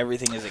funny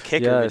everything is a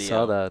kicker video. Yeah, I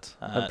saw that.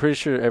 I'm pretty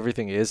sure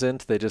everything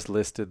isn't. They just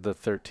listed the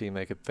 13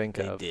 they could think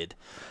of. They did.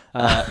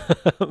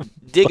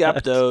 Dig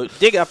Up, though.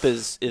 Dig Up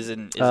is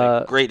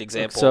a great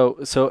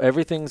example. So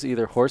everything's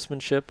either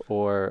horsemanship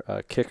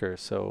or kicker.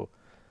 So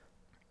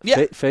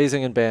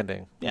phasing and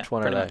banding. Which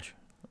one are they? Much.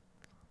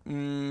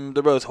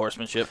 They're both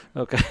horsemanship.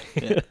 Okay.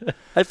 Yeah.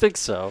 I think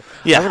so.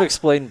 Yeah. I would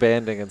explain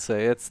banding and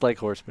say it's like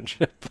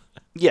horsemanship.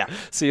 Yeah.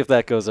 See if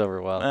that goes over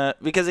well.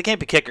 Because they can't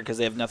be kicker because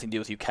they have nothing to do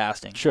with you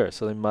casting. Sure,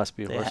 so they must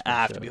be horsemanship. They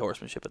have to be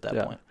horsemanship at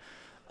that point.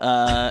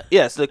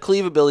 So the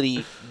Cleave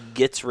ability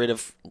gets rid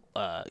of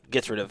text.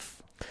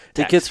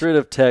 It gets rid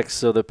of text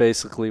so that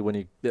basically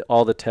when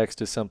all the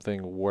text is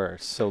something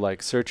worse. So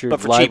like search your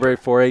library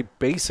for a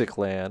basic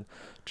land.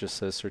 Just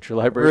says search your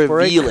library for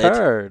a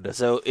card.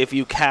 So if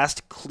you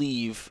cast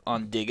Cleave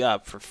on Dig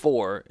Up for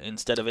 4,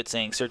 instead of it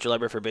saying search your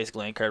library for a basic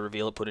land card,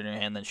 reveal it, put it in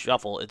your hand, then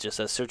shuffle, it just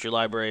says search your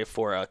library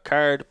for a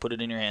card, put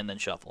it in your hand, then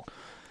shuffle.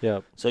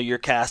 Yeah. So you're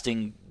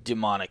casting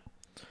Demonic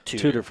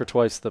Tutor for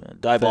twice the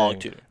Diabolic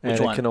Tutor. Which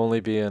and one? It can only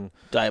be in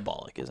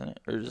Diabolic, isn't it?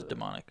 Or is it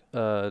Demonic?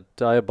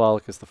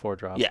 Diabolic is the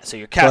 4-drop. Yeah, so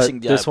you're casting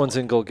but Diabolic. This one's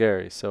in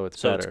Golgari, so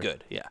it's better. So it's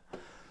good, yeah.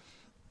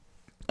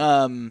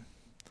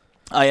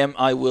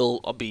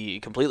 I'll be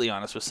completely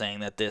honest with saying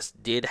that this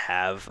did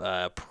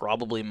have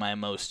probably my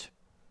most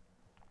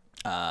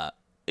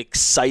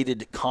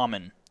excited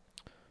common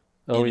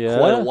in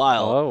quite a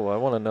while. Oh, I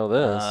want to know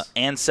this.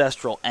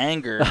 Ancestral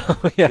Anger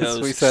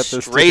goes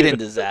straight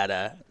into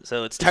Zada.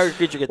 So its target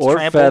creature gets or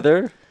trampled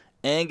feather.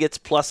 And gets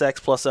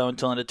 +X/+0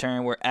 until end of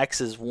turn, where X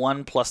is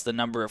 1 plus the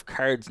number of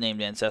cards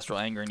named Ancestral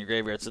Anger in your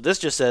graveyard. So this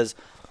just says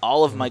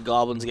all of my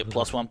goblins get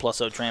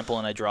 +1/+0 trample,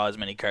 and I draw as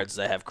many cards as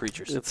I have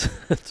creatures.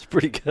 It's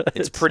pretty good.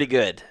 It's pretty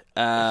good.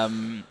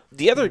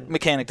 The other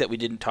mechanic that we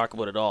didn't talk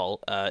about at all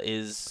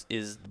is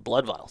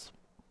Blood Vials.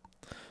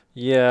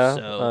 Yeah.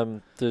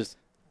 So, there's.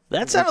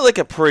 That sounded like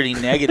a pretty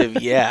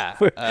negative, yeah.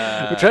 We're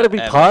trying to be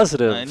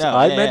positive. I know.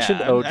 I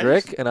mentioned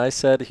Odric, and I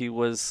said he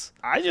was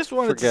I just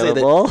wanted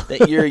forgettable. to say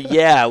that your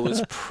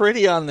was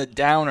pretty on the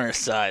downer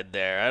side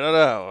there. I don't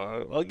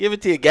know. I'll give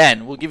it to you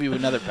again. We'll give you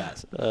another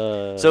pass.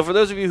 So for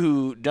those of you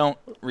who don't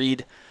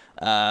read,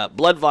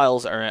 Blood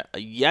Vials are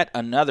yet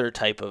another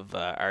type of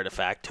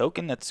artifact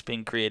token that's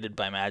being created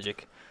by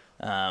Magic,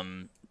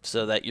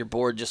 so that your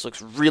board just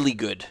looks really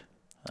good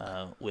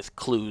with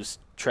clues,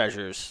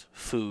 treasures,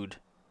 food,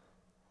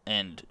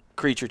 and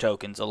creature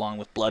tokens along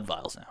with Blood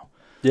Vials now.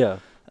 Yeah,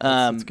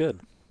 it's good.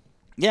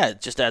 Yeah,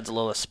 it just adds a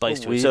little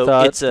spice to it. We So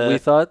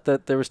thought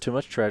that there was too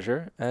much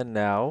treasure, and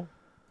now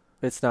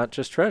it's not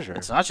just treasure.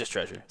 It's not just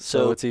treasure.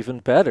 So it's even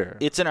better.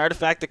 It's an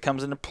artifact that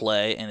comes into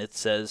play, and it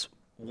says,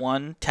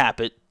 1,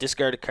 tap it,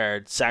 discard a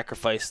card,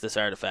 sacrifice this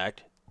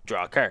artifact,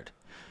 draw a card.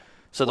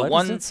 So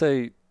Why does it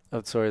say...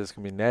 Oh, sorry, this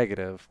can be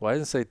negative. Why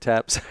does it say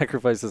tap,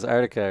 sacrifice this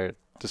artifact,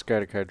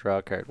 discard a card, draw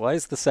a card? Why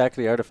is the sack of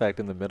the artifact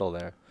in the middle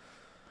there?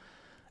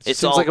 It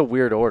seems like a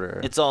weird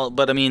order. It's all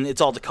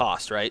the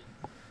cost, right?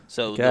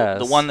 So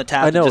the one that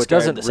taps. I know it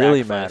doesn't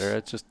really matter.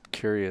 It's just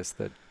curious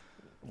that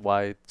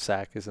why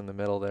sack is in the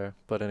middle there.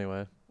 But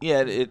anyway.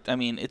 Yeah,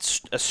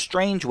 it's a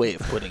strange way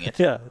of putting it.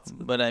 Yeah.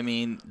 But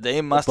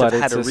they must have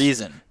had a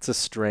reason. It's a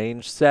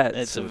strange set.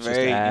 It's so a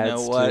very,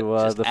 adds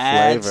to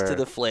adds to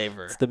the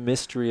flavor. It's the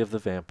mystery of the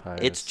vampires.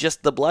 It's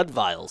just the Blood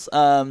Vials.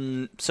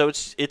 So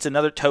it's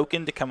another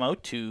token to come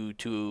out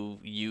to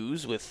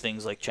use with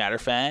things like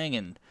Chatterfang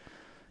and.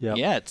 Yep.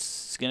 Yeah,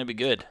 it's going to be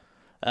good.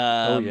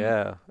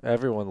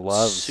 Everyone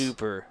loves.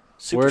 Super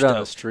Word stoked. on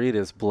the street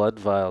is Blood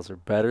Vials are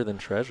better than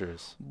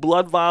treasures.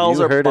 Blood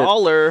Vials are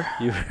baller.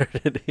 You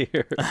heard it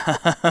here.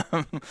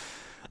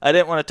 I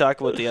didn't want to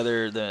talk about the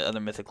other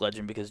mythic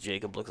legend because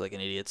Jacob looks like an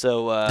idiot.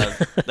 So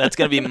that's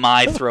going to be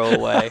my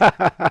throwaway.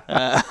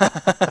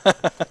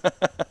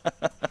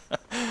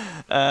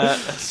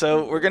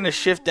 So we're going to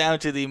shift down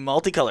to the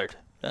multicolored,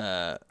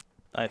 I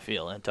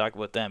feel, and talk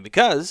about them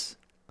because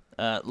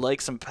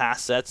like some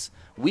past sets,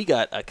 we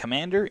got a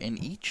commander in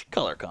each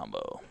color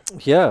combo.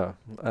 Yeah,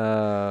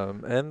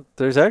 and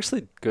there's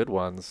actually good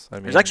ones. I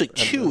mean, there's actually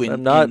two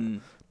I'm not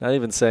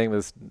even saying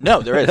this.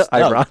 No, there is.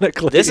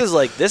 Ironically, this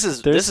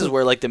is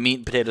where like the meat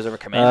and potatoes of a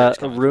commander is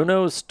coming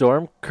Runo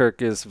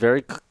Stormkirk is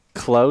very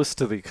close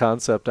to the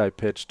concept I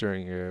pitched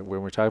during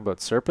when we're talking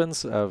about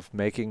serpents of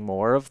making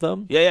more of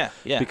them. Yeah.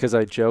 Because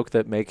I joked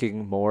that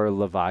making more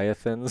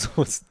Leviathans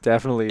was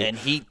definitely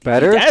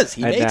better. He does.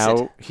 He and makes now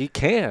it. he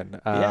can.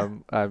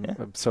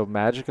 So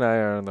Magic and I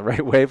are on the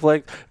right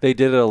wavelength. They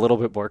did it a little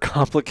bit more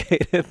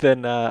complicated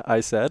than I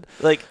said.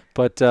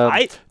 But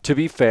to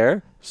be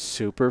fair,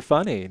 super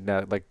funny.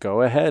 Now,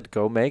 go ahead,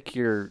 go make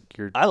your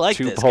I like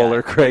two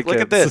polar Krakens. Look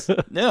at this.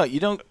 No, you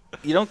don't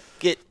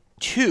get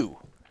two.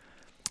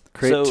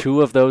 Create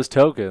two of those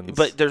tokens.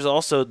 But there's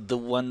also the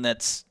one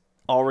that's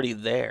already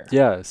there.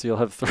 Yeah, so you'll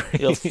have three.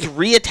 You'll have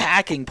three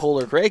attacking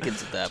polar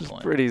Krakens at that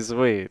point. Pretty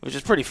sweet. Which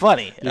is pretty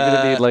funny. You're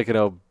going to need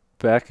an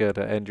Obeka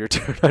to end your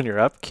turn on your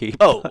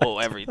upkeep.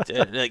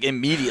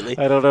 Immediately.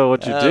 I don't know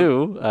what you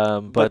do.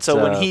 But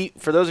when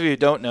for those of you who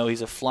don't know,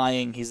 he's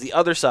the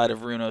other side of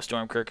Runo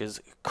Stormkirk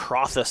is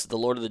Krothus, the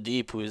Lord of the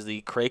Deep, who is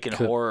the Kraken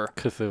horror.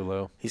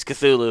 Cthulhu. He's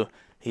Cthulhu.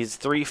 He's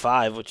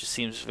 3/5, which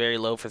seems very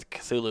low for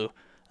Cthulhu.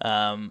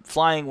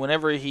 Flying,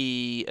 whenever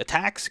he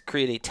attacks,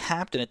 create a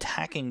tapped and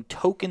attacking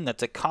token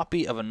that's a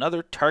copy of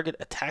another target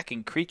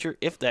attacking creature.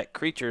 If that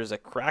creature is a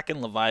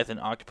Kraken, Leviathan,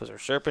 Octopus, or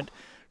Serpent,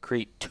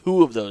 create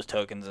two of those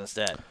tokens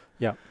instead.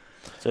 Yeah.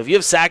 So if you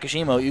have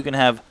Sakashimo, you can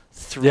have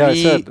three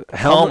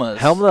Helm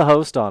of the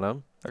Host on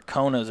him. Or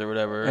Konas or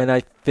whatever. And I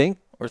think...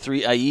 Or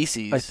three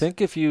Aisis. I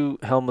think if you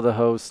Helm of the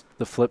Host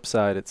the flip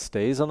side, it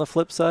stays on the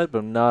flip side, but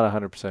I'm not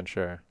 100%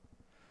 sure.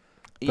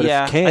 But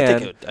if you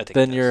can,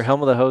 then your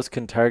Helm of the Host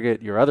can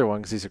target your other one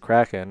because he's a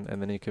Kraken,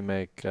 and then you can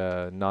make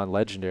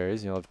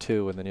non-legendaries. You'll have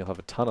two, and then you'll have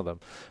a ton of them.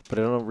 But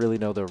I don't really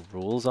know the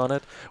rules on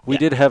it. We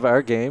did have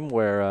our game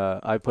where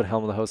I put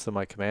Helm of the Host on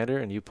my commander,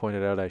 and you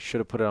pointed out I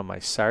should have put it on my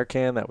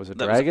Sarkhan. That was a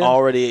dragon. Was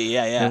already,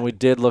 And we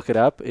did look it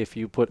up. If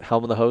you put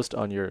Helm of the Host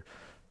on your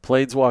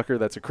Planeswalker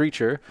that's a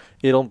creature,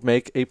 it'll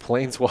make a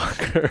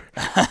Planeswalker.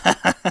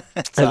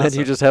 Then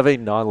you just have a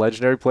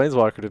non-legendary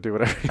Planeswalker to do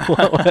whatever you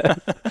want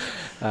with.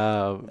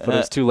 But it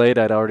was too late.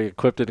 I'd already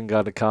equipped it and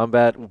gone to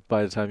combat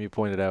by the time you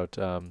pointed out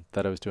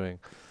that I was doing.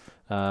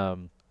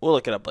 We'll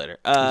look it up later.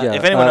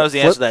 If anyone knows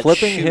the answer to that,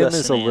 flipping him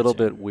is a little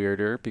bit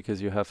weirder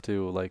because you have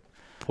to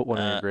put one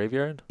in your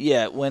graveyard.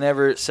 Yeah, when he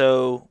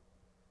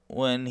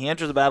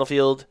enters the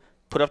battlefield,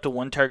 put up to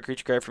one target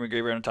creature card from your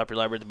graveyard on top of your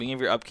library. At the beginning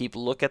of your upkeep,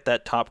 look at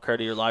that top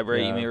card of your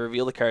library. You may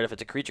reveal the card if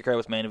it's a creature card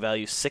with mana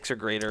value 6 or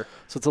greater.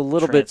 So it's a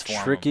little bit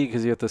tricky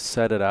because you have to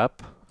set it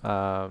up.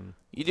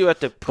 You do have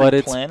to pre-plan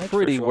it. But it's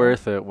pretty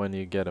worth it when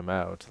you get him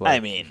out.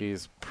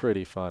 He's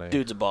pretty funny.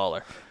 Dude's a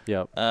baller.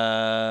 Yep.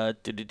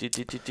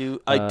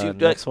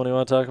 Next one you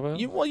want to talk about?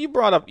 You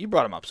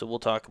brought him up, so we'll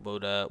talk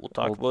about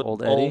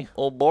old Eddie.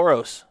 Old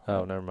Boros.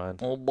 Oh, never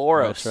mind. Old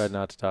Boros. I tried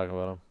not to talk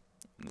about him.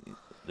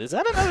 Is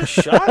that another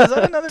shot? Is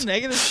that another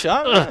negative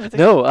shot?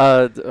 No,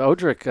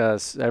 Odric.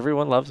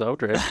 Everyone loves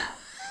Odric.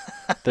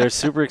 They're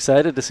super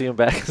excited to see him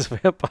back as a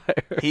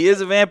vampire. He is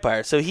a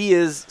vampire. So he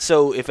is.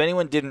 So if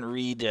anyone didn't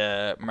read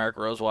Mark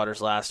Rosewater's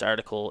last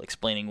article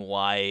explaining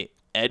why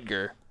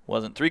Edgar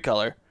wasn't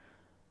 3-color,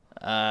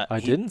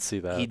 I didn't see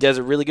that. He does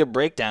a really good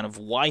breakdown of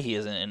why he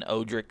isn't, and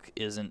Odric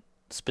isn't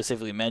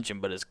specifically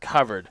mentioned, but is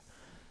covered.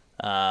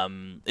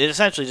 It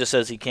essentially just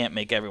says he can't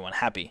make everyone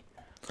happy.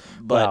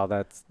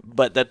 But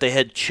that they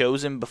had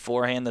chosen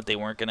beforehand that they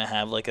weren't going to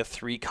have like a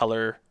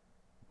 3-color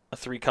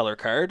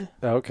card.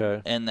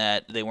 Okay. And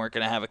that they weren't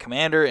going to have a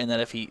commander, and that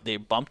if they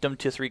bumped him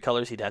to 3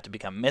 colors, he'd have to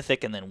become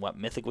mythic, and then what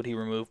mythic would he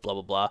remove? Blah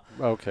blah blah.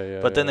 Okay.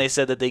 Yeah. But then they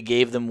said that they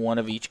gave them one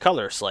of each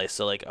color slice.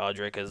 So like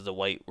Odric is the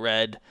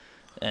white-red,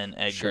 and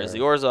Edgar is the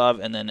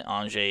Orzhov, and then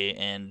Anjay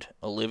and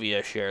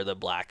Olivia share the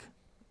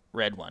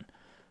black-red one.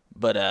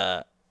 But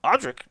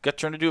Odric got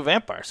turned into a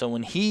vampire. So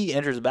when he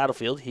enters the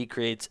battlefield, he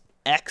creates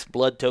X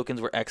blood tokens,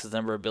 where X is the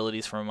number of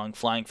abilities from among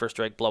flying, first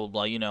strike, blah blah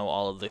blah. You know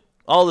all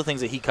the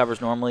things that he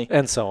covers normally,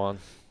 and so on.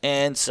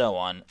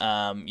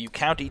 You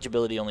count each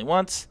ability only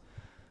once,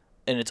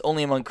 and it's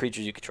only among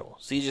creatures you control.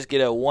 So you just get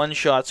a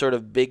one-shot sort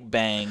of big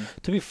bang.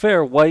 To be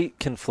fair, white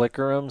can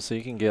flicker them, so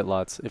you can get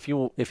lots. If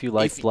you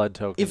like blood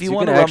tokens, if you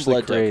can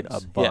actually create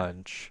tokens. A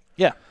bunch.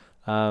 Yeah.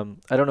 I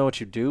don't know what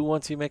you do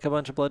once you make a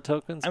bunch of blood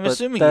tokens. I'm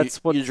assuming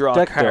that's what you draw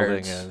deck cards.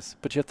 Building is.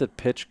 But you have to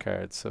pitch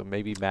cards, so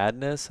maybe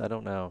madness. I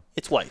don't know.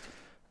 It's white.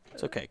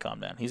 It's okay,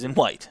 calm down. He's in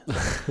white.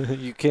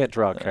 You can't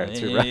draw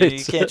cards, you're right.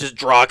 You can't just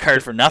draw a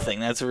card for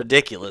nothing. That's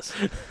ridiculous.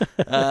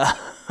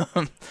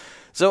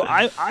 So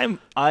I'm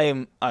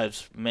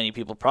as many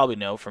people probably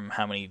know from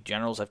how many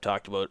generals I've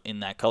talked about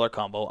in that color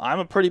combo, I'm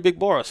a pretty big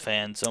Boros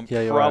fan, so I'm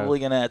probably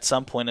going to at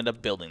some point end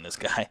up building this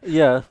guy.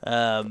 Yeah.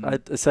 I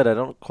said I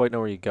don't quite know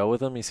where you go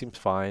with him. He seems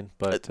fine,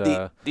 but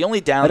the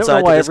only downside I don't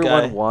know why to this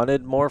everyone guy,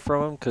 wanted more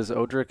from him, because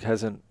Odric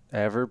hasn't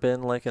ever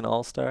been like an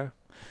all-star.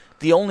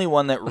 The only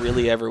one that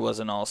really ever was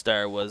an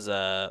all-star was,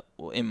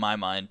 in my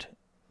mind,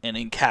 and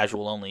in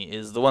casual only,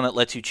 is the one that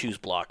lets you choose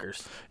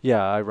blockers.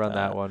 Yeah, I run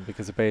that one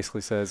because it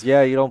basically says, you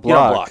don't block. You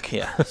don't block,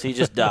 yeah. So you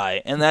just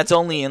die. And that's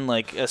only in,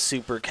 like, a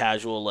super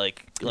casual,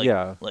 like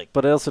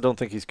but I also don't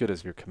think he's good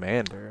as your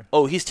commander.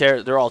 Oh,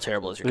 they're all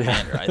terrible as your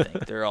commander, I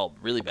think. They're all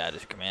really bad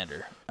as your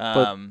commander.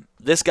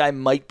 This guy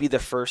might be the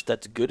first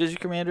that's good as your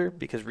commander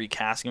because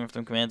recasting him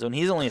from Command Zone,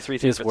 he's only a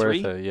 3/3 for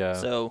 3. It, yeah.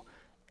 So,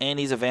 and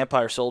he's a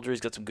vampire soldier.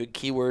 He's got some good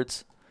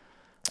keywords.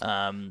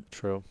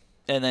 True.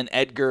 And then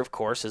Edgar, of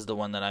course, is the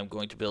one that I'm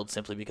going to build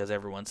simply because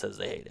everyone says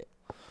they hate it.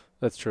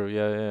 That's true.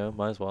 Yeah.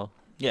 Might as well.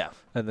 Yeah.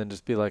 And then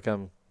just be like,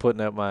 I'm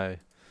putting out my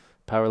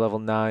power level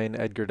 9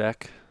 Edgar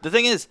deck. The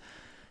thing is,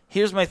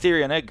 here's my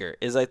theory on Edgar,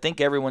 is I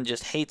think everyone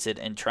just hates it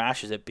and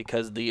trashes it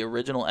because the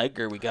original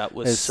Edgar we got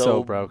was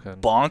so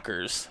broken.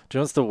 Bonkers. Do you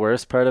know what's the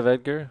worst part of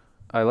Edgar?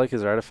 I like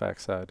his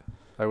artifact side.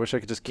 I wish I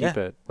could just keep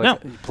it.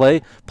 Like,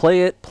 no.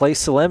 Play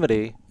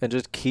Solemnity, and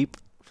just keep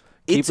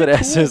it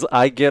as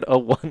I get a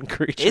 1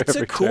 creature. It's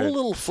a cool turn.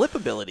 Little flip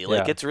ability.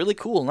 Like, it's really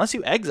cool. Unless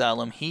you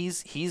exile him,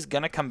 he's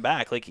going to come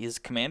back. Like, his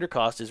commander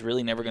cost is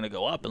really never going to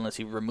go up unless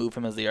you remove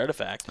him as the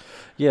artifact.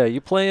 Yeah,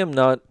 you play him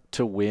not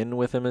to win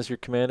with him as your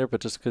commander,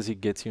 but just because he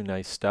gets you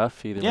nice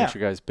stuff. He either makes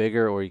your guys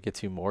bigger or he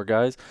gets you more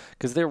guys.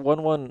 Because they're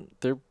 1/1.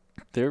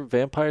 They're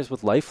vampires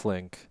with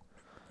lifelink.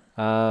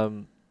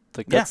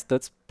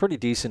 That's pretty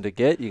decent to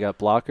get. You got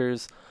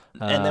blockers.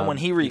 And then when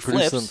he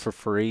reflips them for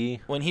free.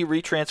 When he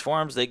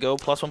retransforms, they go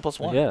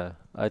 +1/+1. Yeah,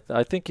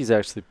 I think he's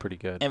actually pretty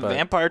good. And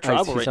Vampire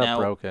Tribal right now,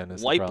 broken,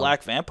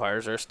 white-black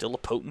vampires are still a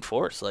potent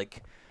force.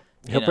 Like,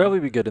 he'll probably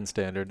be good in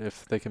Standard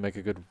if they can make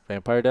a good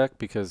vampire deck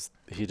because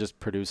he just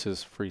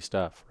produces free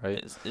stuff,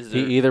 right?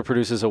 He either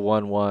produces a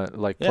 1/1,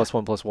 like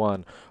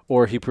 +1/+1,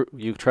 or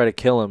you try to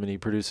kill him and he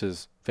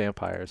produces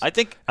vampires. I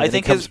think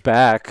he comes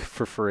back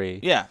for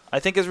free. Yeah, I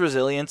think his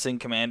resilience in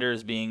Commander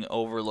is being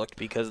overlooked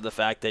because of the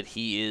fact that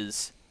he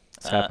is.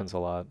 This happens a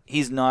lot.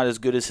 He's not as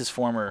good as his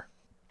former,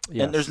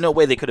 and there's no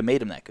way they could have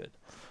made him that good.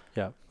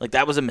 Yeah, like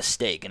that was a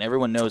mistake, and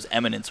everyone knows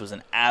Eminence was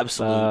an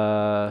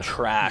absolute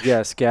trash.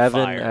 Yes,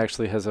 Gavin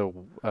actually has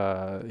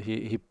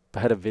he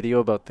had a video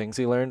about things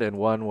he learned, and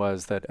one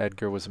was that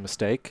Edgar was a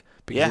mistake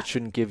because it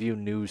shouldn't give you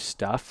new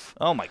stuff.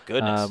 Oh my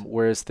goodness!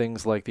 Whereas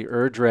things like the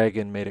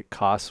Dragon made it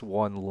cost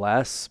 1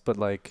 less, but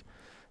like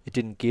it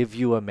didn't give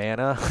you a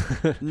mana.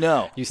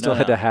 No, you still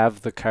had to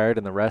have the card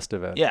and the rest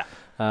of it. Yeah.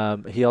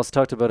 He also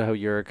talked about how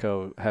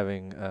Yuriko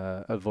having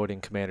avoiding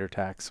commander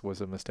attacks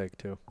was a mistake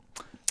too.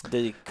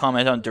 Did he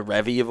comment on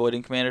Derevi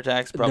avoiding commander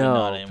attacks? Probably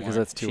not anymore. Because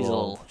that's too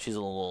old. She's a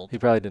little old. He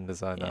probably didn't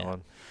design that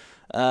one.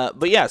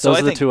 But yeah, so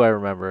those are the two I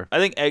remember. I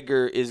think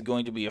Edgar is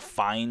going to be a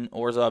fine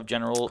Orzhov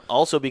general.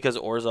 Also because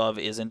Orzhov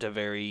isn't a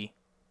very,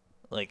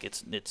 like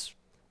it's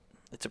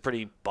a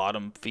pretty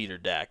bottom feeder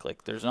deck.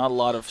 Like there's not a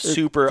lot of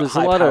super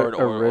high powered There's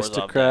a lot of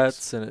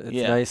aristocrats, and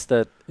it's nice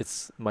that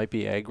might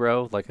be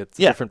aggro. Like it's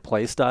a different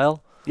play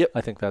style. Yep,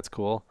 I think that's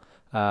cool.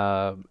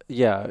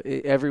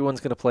 Everyone's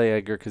gonna play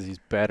Edgar because he's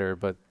better,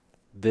 but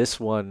this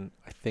one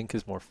I think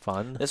is more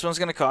fun. This one's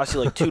gonna cost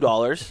you like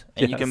 $2,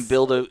 and you can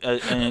build a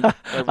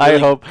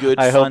really good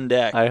fun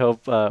deck. I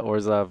hope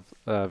Orzhov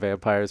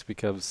Vampires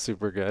becomes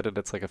super good, and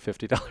it's like a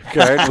 $50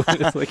 card.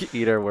 It's like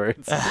eat our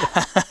words.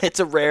 It's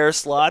a rare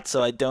slot,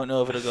 so I don't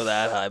know if it'll go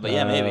that high, but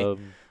yeah, maybe.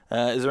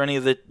 Is there any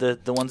of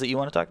the ones that you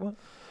want to talk about?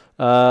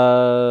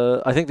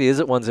 I think the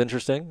Izzet one's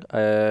interesting.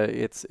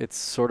 It's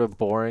sort of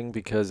boring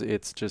because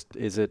it's just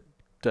Izzet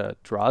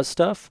draws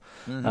stuff,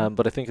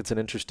 but I think it's an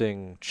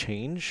interesting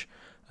change.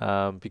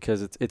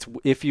 Because it's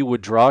if you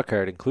would draw a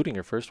card, including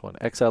your first one,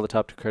 exile the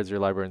top 2 cards of your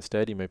library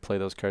instead. You may play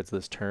those cards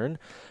this turn.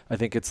 I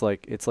think it's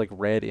like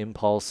Red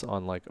Impulse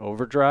on like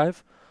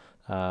Overdrive,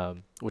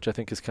 which I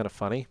think is kind of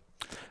funny.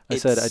 I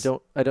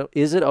don't.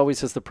 Izzet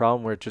always has the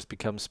problem where it just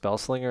becomes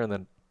Spellslinger, and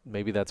then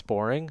maybe that's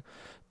boring.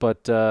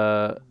 But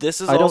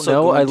this is I don't also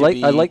know. I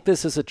like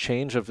this as a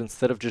change of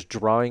instead of just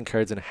drawing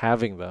cards and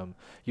having them,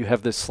 you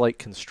have this slight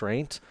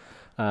constraint,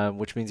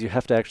 which means you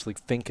have to actually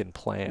think and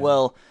plan.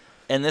 Well.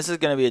 And this is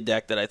going to be a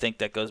deck that I think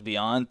that goes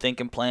beyond think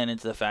and plan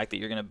into the fact that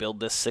you're going to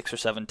build this 6 or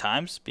 7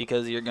 times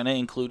because you're going to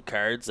include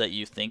cards that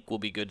you think will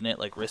be good in it,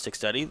 like Rhystic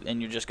Study,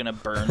 and you're just going to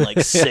burn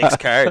like 6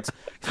 cards.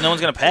 No one's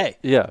going to pay.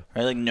 Yeah.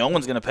 Right? Like no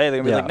one's going to pay.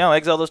 They're going to be like, no,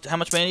 exile those. How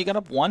much mana you got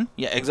up? 1?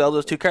 Yeah, exile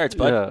those 2 cards,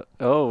 bud. Yeah.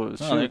 Oh,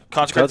 shoot.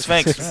 Consecrate the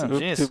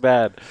Sphinx. Too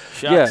bad.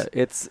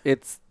 Shucks. Yeah,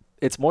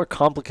 it's more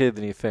complicated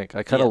than you think.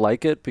 I kind of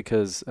like it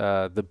because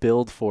the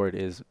build for it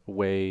is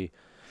way.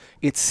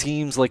 It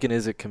seems like an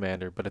Izzet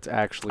commander, but it's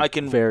actually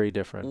very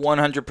different.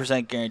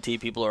 100% guarantee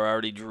people are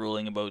already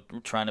drooling about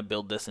trying to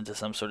build this into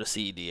some sort of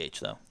CEDH,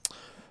 though.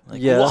 Like,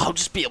 well, I'll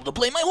just be able to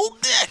play my whole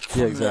deck.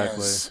 Yeah, exactly.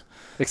 This.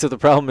 Except the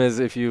problem is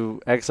if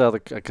you exile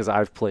because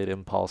I've played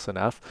Impulse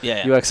enough.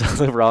 Yeah. You exile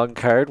the wrong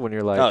card when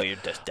you're like, oh, you're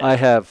just dead. I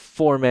have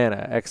 4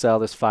 mana. Exile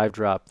this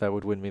 5-drop that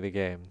would win me the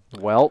game.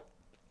 Well,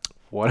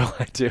 what do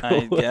I do?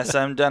 I guess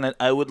I'm done it.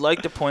 I would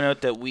like to point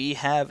out that we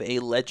have a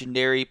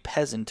legendary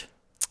peasant.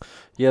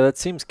 Yeah, that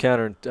seems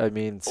counter. I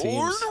mean,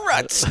 Ord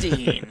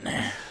Rutstein,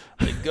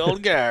 the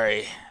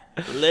Golgari,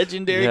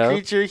 legendary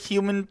creature,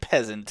 human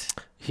peasant.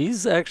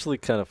 He's actually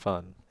kind of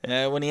fun.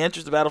 When he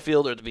enters the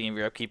battlefield or at the beginning of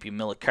your upkeep, you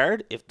mill a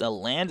card. If the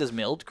land is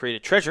milled, create a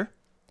treasure.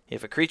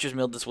 If a creature is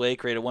milled this way,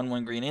 create a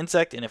 1/1 green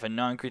insect. And if a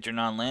non-creature,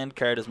 non-land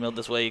card is milled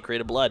this way, you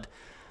create a blood.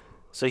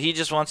 So he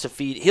just wants to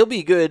feed. He'll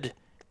be good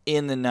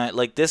in the night.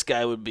 Like, this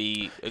guy would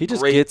be a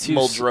great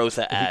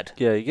Muldrotha ad.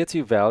 He gets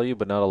you value,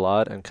 but not a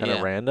lot, and kind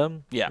of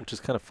random. Yeah. Which is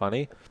kind of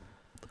funny.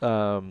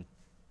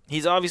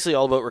 He's obviously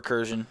all about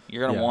recursion.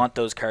 You're going to want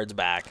those cards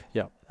back.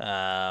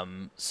 Yeah.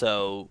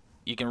 So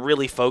you can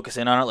really focus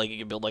in on it. Like, you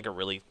can build like a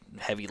really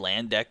heavy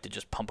land deck to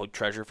just pump out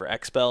treasure for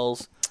X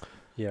spells.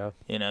 Yeah.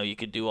 You know, you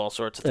could do all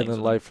sorts of things. And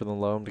then Life from the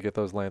Loam to get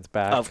those lands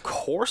back. Of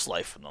course,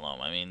 Life from the Loam.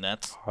 I mean,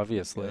 that's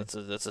obviously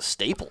that's a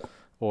staple.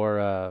 Or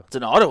it's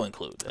an auto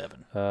include,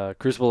 Evan.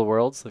 Crucible of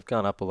Worlds, they've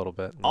gone up a little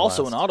bit.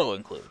 Also an auto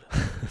include.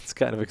 It's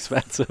kind of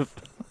expensive.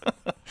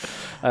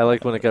 I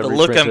like when it got the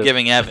reprinted. Look I'm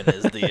giving Evan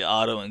is the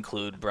auto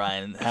include,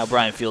 Brian. How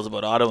Brian feels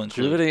about auto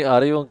include. Do you have any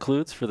audio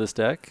includes for this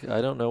deck?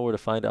 I don't know where to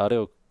find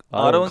auto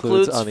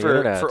includes on the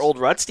internet. For Old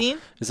Rutstein?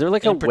 Is there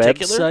like a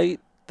website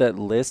that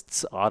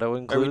lists auto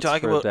includes? Are we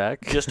talking for about a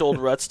deck? Just Old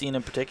Rutstein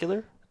in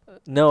particular?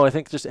 No, I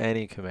think just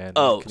any command.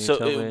 Oh, so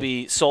it would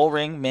be Soul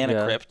Ring,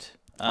 Mana Crypt,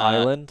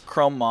 Island,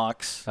 Chrome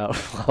Mox. Oh,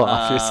 well,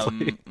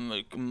 obviously.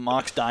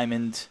 Mox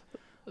Diamond.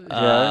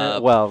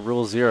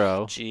 Rule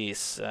 0.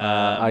 Jeez.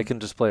 I can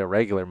just play a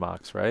regular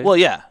Mox, right? Well,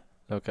 yeah.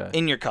 Okay.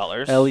 In your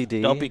colors.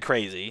 LED. Don't be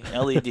crazy.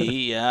 LED,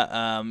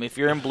 yeah. If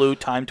you're in blue,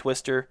 Time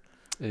Twister.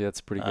 Yeah,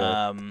 that's pretty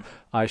good.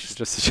 I should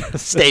just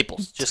suggest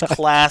staples. Just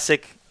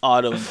classic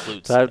auto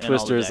includes. Time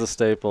Twister is a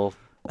staple.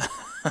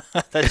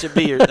 that should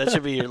be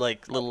your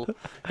like little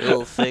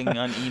thing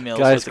on emails.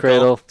 Guy's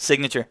Cradle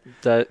signature.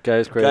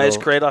 Guy's Cradle. Guy's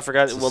Cradle. I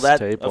forgot. Well, that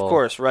staple. Of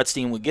course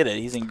Rutstein would get it.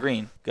 He's in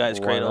green. Guy's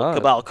Cradle. Not?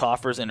 Cabal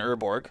Coffers and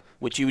Urborg,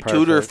 which you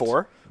tutor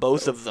for,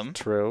 both of them.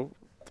 True,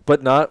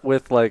 but not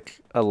with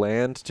like a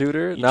land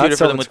tutor. You not tutor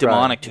for them with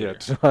demonic tutor.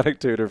 Yeah, demonic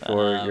tutor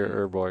for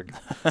your Urborg.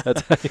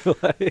 That's how you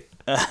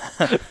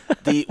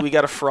play. We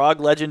got a frog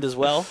legend as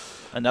well.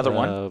 Another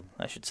one,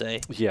 I should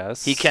say.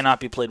 Yes. He cannot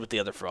be played with the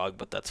other frog,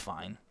 but that's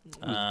fine.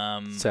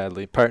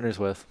 Sadly, partners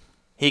with.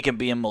 He can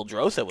be in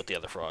Muldrotha with the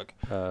other frog.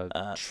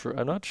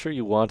 I'm not sure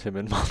you want him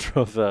in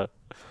Muldrotha.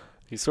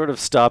 He sort of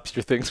stops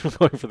your things from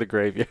going for the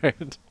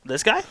graveyard.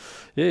 This guy?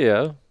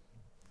 Yeah.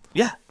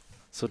 Yeah.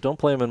 So don't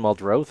play him in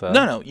Muldrotha.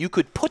 No. You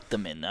could put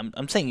them in.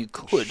 I'm saying you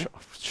could.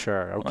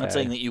 Sure, okay. I'm not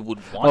saying that you would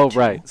want to. Oh,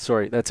 right.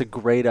 Sorry. That's a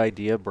great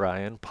idea,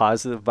 Brian.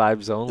 Positive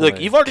vibes only. Look,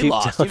 you've already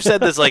lost. You've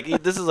said this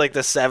this is like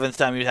the 7th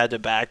time you had to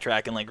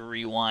backtrack and like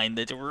rewind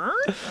it.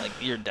 Like,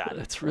 you're done.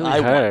 It's really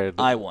hard.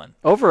 I won.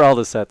 Overall,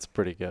 the set's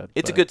pretty good.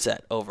 It's a good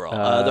set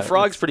overall. The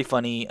frog's pretty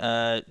funny.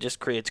 Just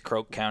creates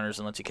croak counters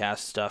and lets you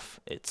cast stuff.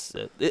 It's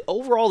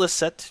overall this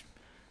set.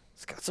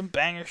 It's got some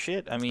banger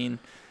shit. I mean,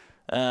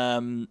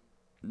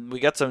 we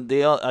got some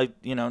deal.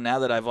 Now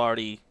that I've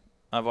already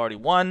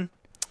won.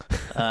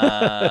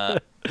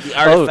 The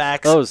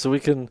artifacts so we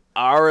can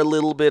are a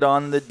little bit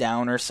on the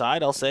downer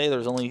side. I'll say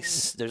there's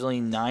only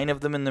 9 of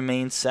them in the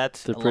main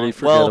set. They're pretty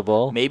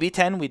forgettable. Well, maybe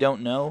 10. We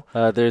don't know.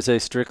 There's a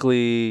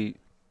strictly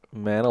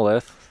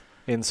Manolith.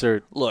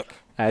 Insert. Look,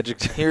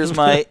 adjective. Here's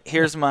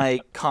my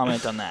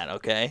comment on that.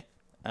 Okay.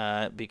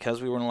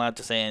 Because we weren't allowed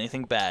to say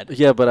anything bad.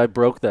 Yeah, but I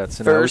broke that,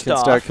 so now we can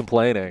start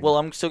complaining. Well,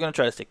 I'm still going to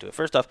try to stick to it.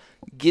 First off,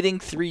 getting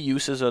 3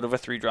 uses out of a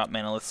 3-drop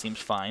Manolith seems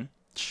fine.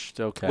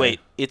 Okay. Wait,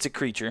 it's a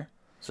creature,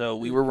 so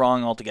we were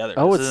wrong altogether.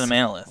 Oh, this is a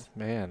Manolith.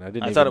 Man, I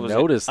didn't even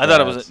notice that. I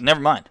thought it was. Never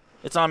mind.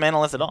 It's not a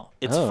Manolith at all.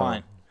 It's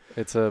fine.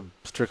 It's a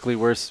strictly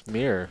worse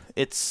mirror.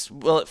 It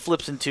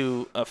flips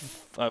into a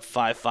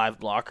 5/5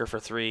 blocker for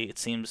 3. It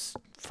seems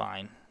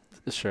fine.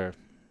 Sure.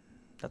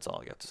 That's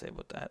all I got to say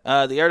about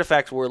that. The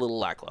artifacts were a little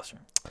lackluster.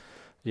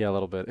 Yeah, a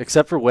little bit.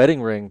 Except for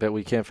Wedding Ring that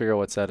we can't figure out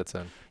what set it's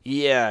in.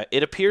 Yeah,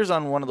 it appears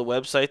on one of the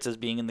websites as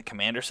being in the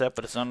Commander set,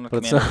 but it's not on the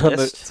Commander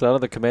list. It's not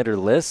on the Commander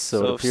list,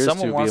 so it appears to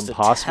be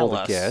impossible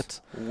to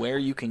get. Where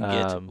you can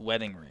get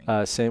Wedding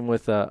Ring. Same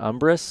with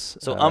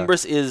Umbris. So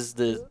Umbris is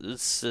the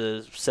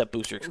set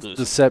booster exclusive.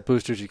 The set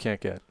boosters you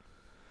can't get.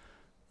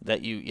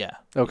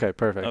 Okay,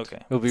 perfect. Okay.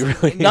 It'll be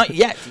really not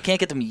yet. You can't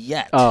get them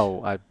yet.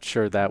 Oh, I'm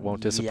sure that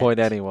won't disappoint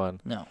anyone.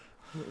 No.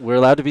 We're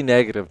allowed to be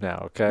negative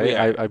now, okay?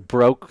 I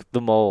broke the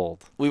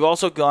mold. We've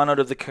also gone out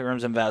of the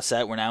Crimson Vow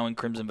set. We're now in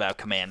Crimson Vow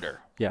Commander.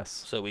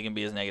 Yes. So we can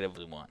be as negative as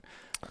we want.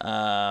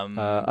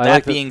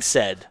 That being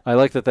said. I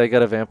like that they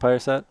got a vampire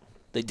set.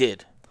 They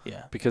did,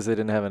 yeah. Because they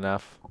didn't have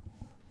enough.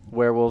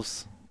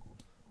 Werewolves.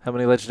 How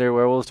many legendary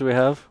werewolves do we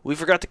have? We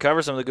forgot to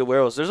cover some of the good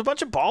werewolves. There's a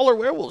bunch of baller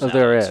werewolves now.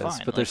 There is,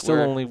 fine. But there's still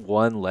only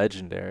one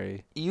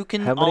legendary. You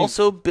can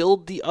also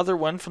build the other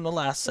one from the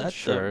last set,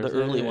 the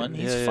early one.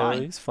 He's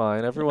fine. He's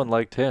fine. Everyone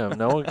liked him.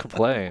 No one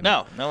complained.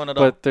 No one at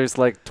all. But there's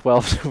like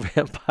 12 new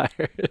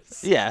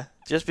vampires. Yeah,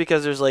 just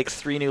because there's like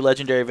 3 new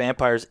legendary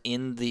vampires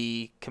in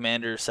the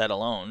Commander set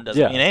alone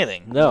doesn't mean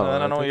anything. No. I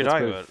don't know what you're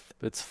talking about.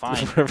 It's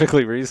fine. It's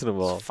perfectly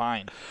reasonable. It's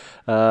fine.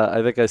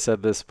 I think I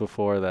said this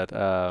before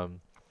that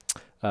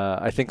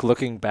I think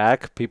looking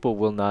back, people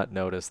will not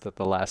notice that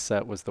the last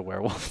set was the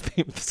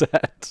werewolf-themed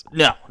set.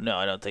 No,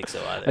 I don't think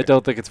so either. I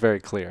don't think it's very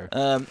clear.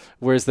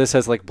 Whereas this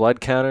has like blood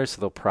counters,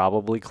 so they'll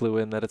probably clue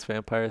in that it's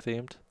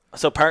vampire-themed.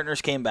 So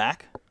Partners came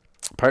back.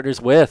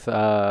 Partners with,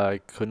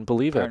 I couldn't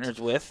believe Partners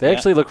with. They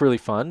actually look really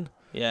fun.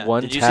 Yeah.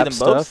 One Did you tap see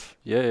them both? stuff.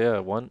 Yeah,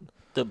 one.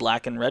 The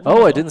black and red one?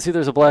 Oh, I didn't see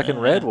there's a black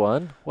and red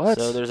one. What?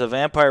 So there's a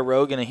vampire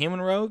rogue and a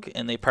human rogue,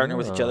 and they partner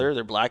with each other.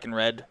 They're black and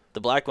red. The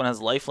black one has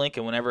lifelink,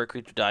 and whenever a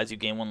creature dies, you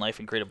gain 1 life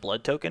and create a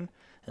blood token.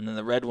 And then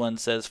the red one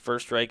says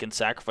first strike and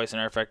sacrifice an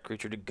artifact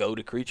creature to go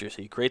to creature.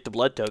 So you create the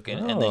blood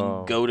token and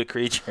then go to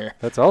creature.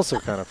 That's also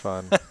kind of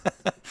fun.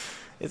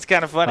 It's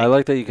kind of funny. I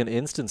like that you can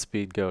instant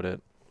speed goat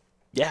it.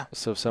 Yeah.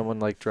 So if someone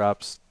like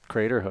drops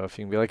Craterhoof,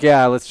 you can be like,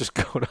 yeah, let's just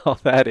go to all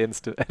that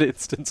at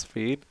instant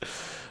speed.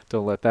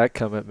 Don't let that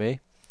come at me.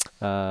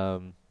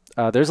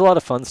 There's a lot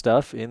of fun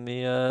stuff in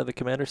the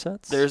commander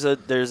sets. There's a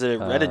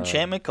red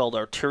enchantment called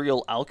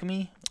Arterial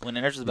Alchemy. When it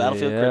enters the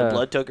battlefield, create a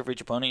blood token for each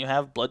opponent you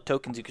have. Blood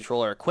tokens you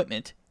control are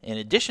equipment in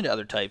addition to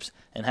other types,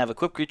 and have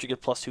equipped creature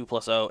get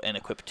 +2/+0 and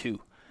equip 2.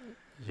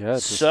 Yeah.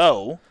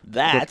 So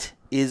that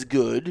is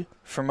good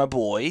for my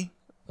boy.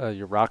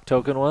 Your rock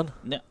token one?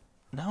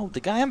 No,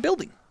 the guy I'm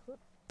building,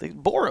 the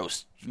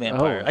Boros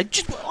vampire.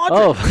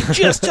 Oh. We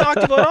just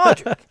talked about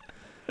Audric.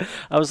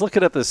 I was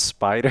looking at this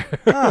spider.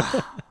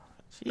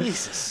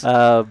 Jesus.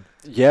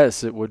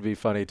 Yes, it would be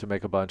funny to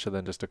make a bunch and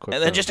then just equip them.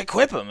 And then just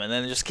equip them, and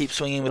then just keep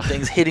swinging with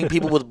things, hitting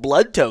people with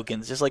blood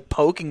tokens, just like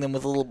poking them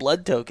with little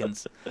blood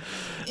tokens.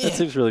 That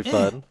seems really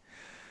fun.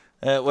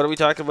 What are we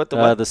talking about? The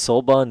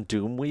Soulbond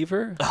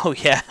Doomweaver. Oh,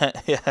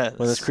 yeah.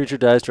 When this creature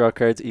dies, draw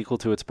cards equal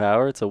to its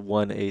power. It's a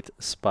 1/8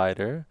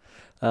 spider.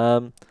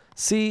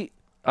 See,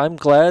 I'm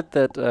glad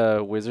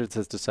that Wizards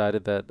has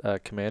decided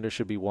that Commander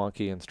should be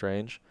wonky and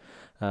strange.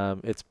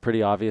 It's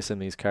pretty obvious in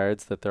these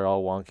cards that they're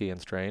all wonky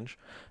and strange,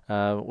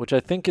 which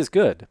I think is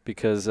good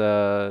because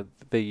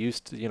they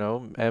used to,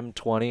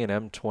 M20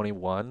 and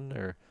M21,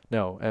 or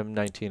no,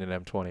 M19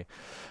 and M20.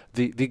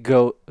 The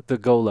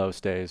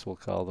Golos days, we'll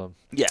call them.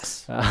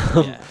 Yes.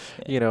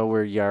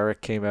 Where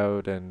Yarick came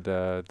out and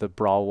the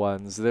Brawl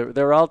ones.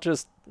 They're all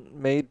just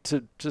made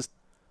to just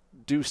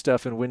do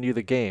stuff and win you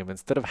the game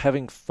instead of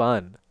having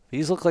fun.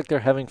 These look like they're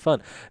having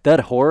fun.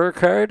 That horror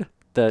card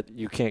that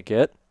you can't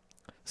get.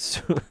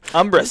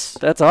 Umbrus.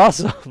 That's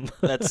awesome.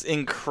 That's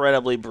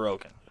incredibly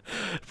broken.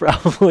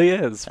 Probably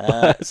is.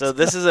 So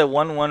this is a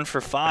 1/1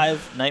 for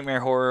 5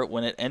 Nightmare Horror.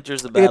 When it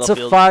enters the battlefield,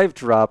 it's a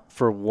 5-drop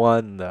for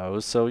 1 though,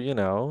 so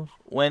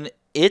when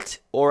it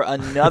or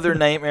another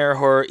Nightmare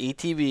Horror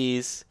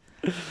ETBs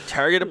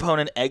target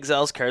opponent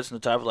exiles cards from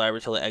the top of the library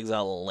until they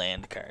exile a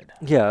land card.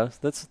 Yeah,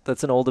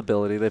 that's an old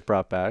ability they've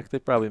brought back. They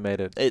probably made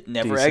it. It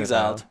never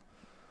exiled. Now.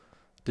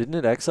 Didn't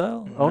it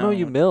exile? Oh, no,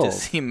 you milled.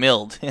 He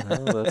milled.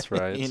 Oh, that's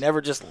right. You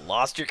never just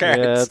lost your cards.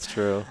 Yeah, that's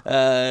true.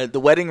 The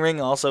Wedding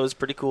Ring also is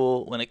pretty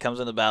cool when it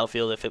comes on the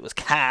battlefield. If it was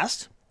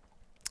cast,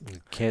 you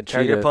can't cheat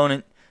target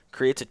opponent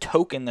creates a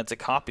token that's a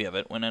copy of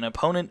it. When an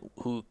opponent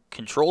who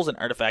controls an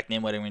artifact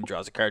named Wedding Ring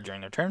draws a card during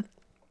their turn,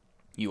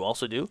 you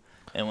also do.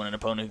 And when an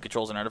opponent who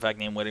controls an artifact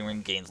named Wedding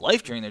Ring gains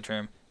life during their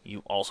turn,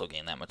 you also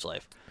gain that much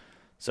life.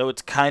 So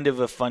it's kind of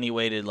a funny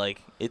way to,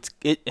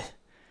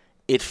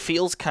 it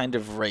feels kind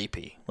of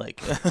rapey,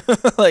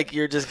 like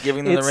you're just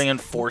giving them the ring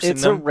and forcing them.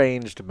 It's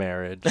arranged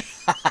marriage.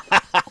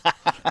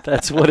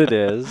 That's what it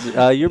is.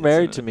 You're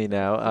married to me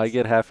now. I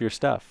get half your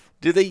stuff.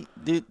 Do they?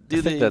 I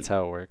think that's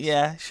how it works.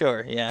 Yeah,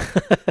 sure. Yeah.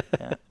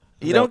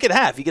 You don't get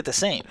half. You get the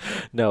same.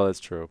 No, that's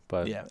true.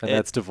 But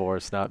that's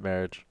divorce, not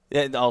marriage.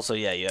 Also,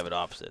 you have it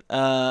opposite.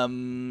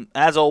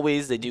 As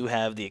always, they do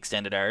have the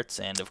extended arts,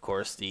 and of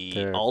course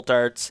the alt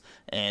arts,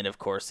 and of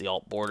course the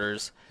alt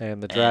borders,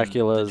 and the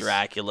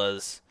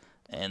Draculas.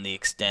 And the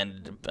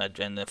extended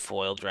and the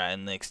foil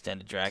and the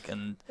extended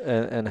dragon.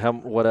 And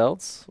what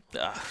else?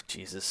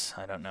 Jesus,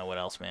 I don't know what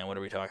else, man. What are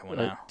we talking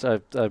about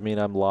now? I mean,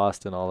 I'm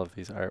lost in all of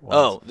these art ones.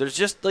 Oh, there's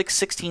just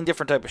 16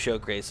 different type of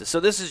showcases. So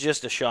this is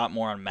just a shot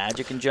more on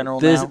Magic in general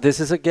now. This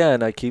is,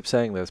 again, I keep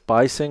saying this,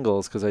 buy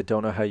singles because I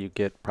don't know how you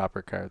get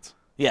proper cards.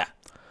 Yeah.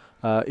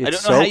 It's I don't know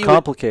so how you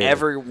complicated.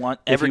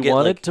 If you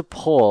wanted to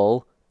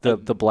pull the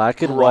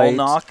black and white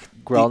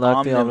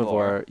Grelnock the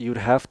Omnivore, you'd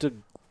have to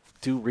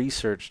do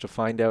research to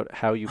find out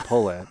how you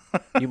pull it.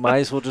 You might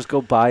as well just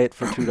go buy it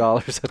for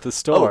 $2 at the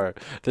store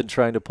than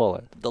trying to pull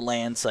it. The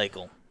land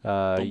cycle.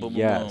 Yes.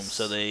 Boom.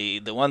 So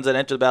the ones that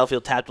enter the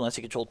battlefield tapped unless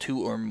you control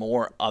 2 or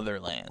more other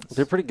lands.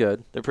 They're pretty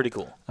good. They're pretty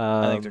cool.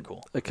 I think they're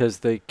cool. Because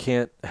they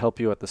can't help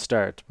you at the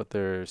start, but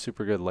they're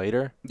super good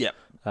later. Yep.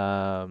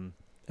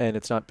 And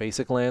it's not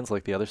basic lands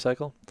like the other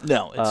cycle.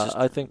 No, it's just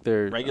I think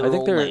they're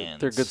lands.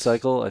 They're good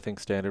cycle. I think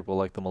Standard will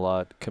like them a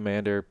lot.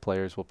 Commander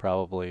players will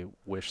probably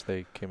wish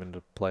they came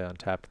into play on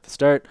tap at the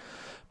start.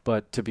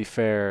 But to be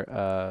fair,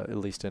 at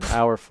least in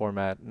our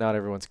format, not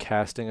everyone's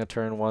casting a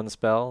turn 1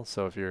 spell.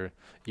 So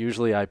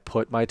usually I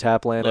put my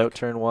tap land out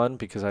turn 1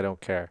 because I don't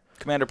care.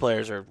 Commander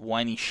players are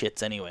whiny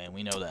shits anyway, and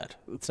we know that.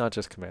 It's not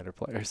just Commander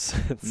players.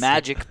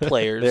 Magic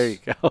players. There you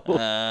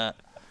go.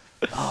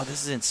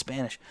 This is in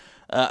Spanish.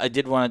 I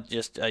did want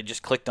to I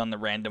just clicked on the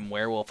random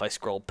werewolf. I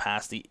scrolled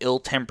past the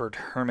Ill-Tempered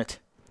Hermit,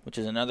 which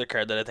is another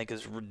card that I think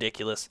is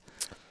ridiculous.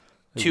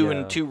 2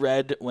 and 2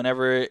 red.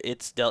 Whenever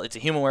it's dealt, it's a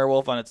human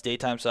werewolf on its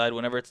daytime side.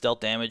 Whenever it's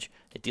dealt damage,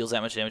 it deals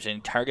that much damage to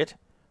any target.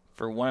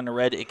 For 1 and a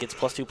red, it gets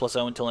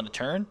 +2/+0 until end of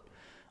turn.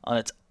 On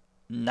its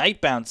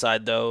nightbound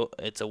side, though,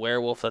 it's a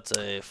werewolf. That's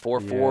a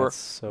 4/4.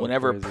 So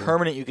whenever crazy. a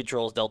permanent you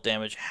control is dealt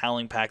damage,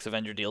 Howling Pax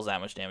Avenger deals that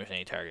much damage to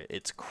any target.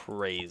 It's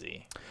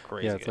crazy.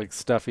 Yeah, it's like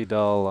Stuffy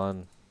Doll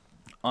on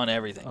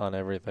everything. On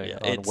everything. Yeah,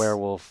 on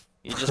werewolf.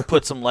 You just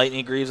put some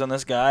lightning greaves on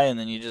this guy, and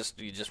then you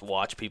just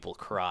watch people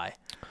cry.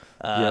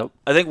 Yep.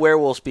 I think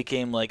werewolves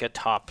became like a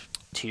top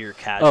tier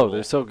casual. Oh,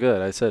 they're so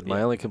good. I said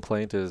my only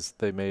complaint is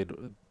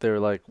they're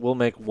like, we'll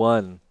make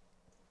one.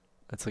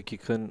 It's like you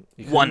couldn't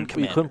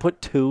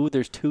put 2.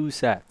 There's 2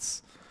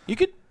 sets. You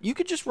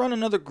could just run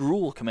another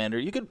Gruul commander.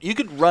 You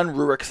could run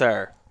Rurik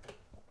Thar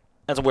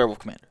as a werewolf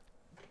commander.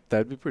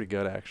 That'd be pretty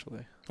good,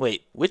 actually.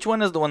 Wait, which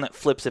one is the one that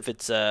flips if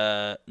it's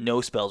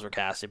no spells were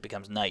cast? It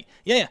becomes night.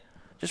 Yeah,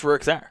 just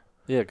Rurik Thar.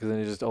 Yeah, because then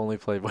you just only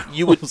play werewolves.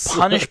 You would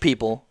punish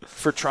people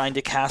for trying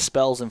to cast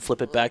spells and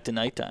flip it back to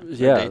nighttime.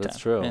 Yeah, that's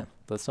true. Yeah.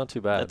 That's not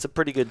too bad. That's a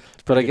pretty good.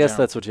 But I guess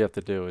that's what you have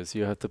to do is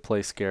you have to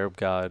play Scarab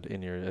God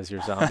as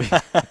your zombie,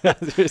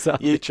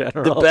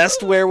 general. The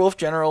best werewolf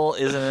general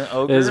is an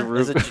ogre. Is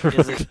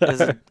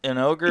an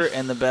ogre,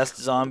 and the best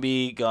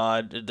zombie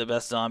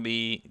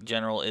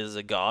general is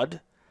a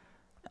god.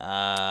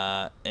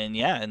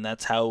 And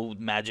that's how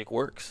Magic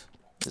works.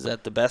 Is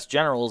that the best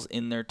generals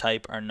in their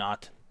type are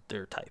not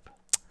their type.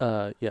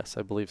 Yes,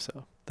 I believe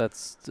so.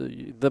 That's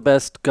the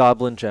best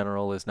goblin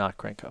general is not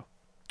Krenko.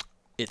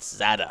 It's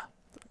Zada.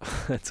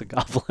 It's a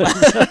goblin.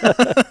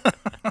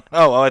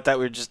 I thought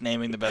we were just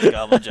naming the best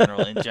goblin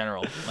general in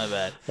general. My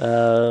bad.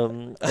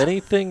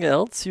 Anything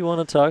else you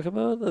want to talk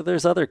about?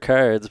 There's other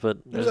cards, but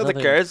there's other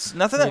cards.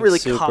 Nothing that really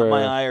caught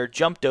my eye or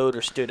jumped out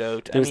or stood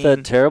out. There's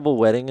that terrible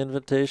wedding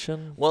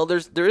invitation. Well,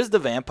 there is the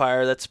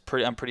vampire.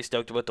 I'm pretty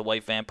stoked about the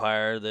white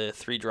vampire, the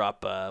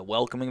 3-drop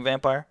welcoming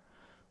vampire.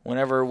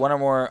 Whenever one or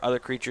more other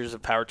creatures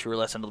of power 2 or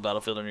less into the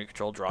battlefield under your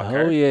control, draw a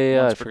card. Oh,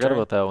 yeah. I forgot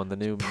about that one. The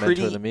new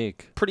Mentor of the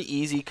Meek. Pretty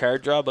easy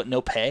card draw, but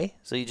no pay.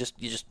 So you just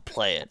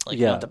play it. You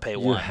don't have to pay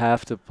one. You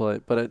have to play.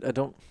 But I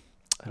don't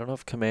know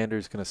if Commander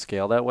is going to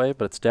scale that way,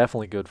 but it's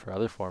definitely good for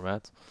other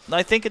formats.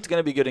 I think it's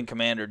going to be good in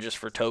Commander just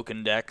for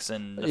token decks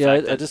and the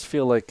fact I just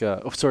feel like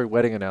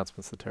Wedding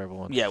Announcement's the terrible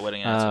one. Yeah,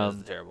 Wedding Announcement is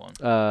the terrible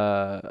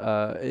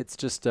one. It's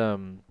just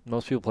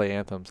most people play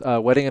Anthems.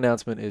 Wedding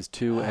Announcement is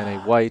 2 and a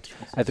white.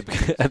 At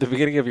the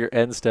beginning of your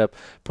end step,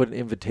 put an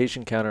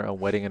invitation counter on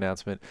Wedding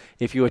Announcement.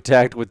 If you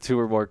attacked with 2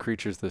 or more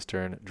creatures this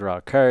turn, draw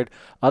a card.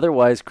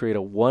 Otherwise, create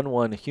a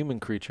 1/1 human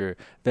creature.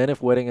 Then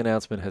if Wedding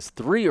Announcement has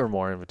 3 or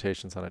more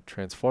invitations on it,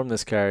 transform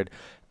this card.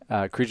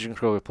 Creature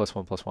control with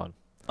 +1/+1.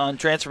 On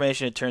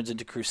transformation, it turns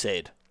into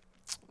Crusade.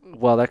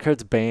 Well, that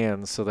card's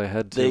banned, so they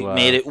had to. They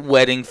made it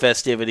Wedding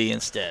Festivity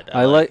instead.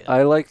 I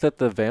like that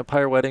the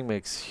Vampire Wedding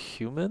makes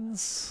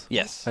humans.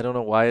 Yes. I don't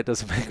know why it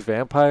doesn't make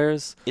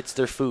vampires. It's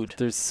their food.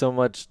 There's so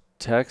much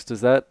text.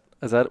 Is that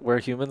where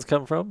humans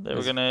come from?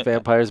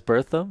 Vampires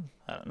birth them?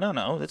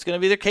 No. It's gonna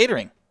be their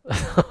catering.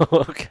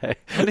 Okay.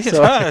 What are you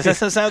talking?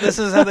 This is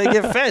how they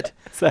get fed.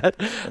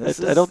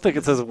 I don't think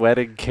it says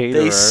wedding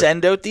caterer. They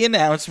send out the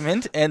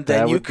announcement, and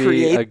then you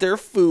create their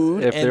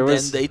food, and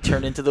then they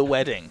turn into the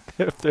wedding.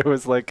 If there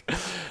was like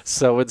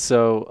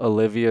so-and-so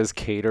Olivia's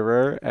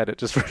caterer, and it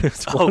just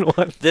produced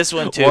one. This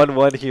one too.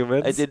 1/1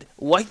 humans. I did.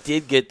 White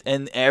did get,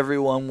 and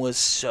everyone was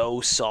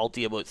so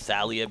salty about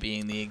Thalia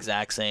being the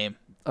exact same.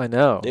 I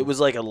know. It was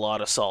like a lot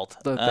of salt.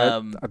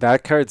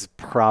 That card's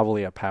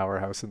probably a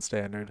powerhouse in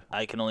Standard.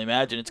 I can only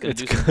imagine it's going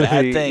to do some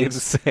bad things.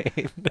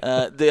 Insane.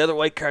 The other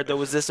white card, though,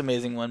 was this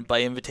amazing one,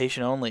 by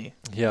invitation only.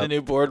 Yeah. The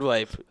new board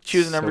wipe.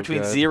 Choose a number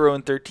between 0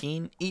 and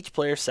 13. Each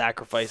player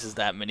sacrifices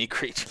that many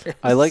creatures.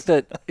 I like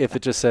that if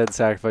it just said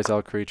sacrifice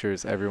all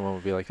creatures, everyone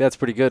would be like, that's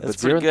pretty good. But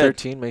 0 and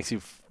 13 makes you...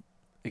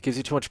 It gives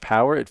you too much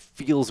power. It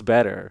feels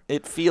better.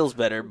 It feels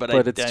better, but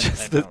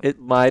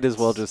it might as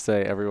well just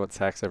say everyone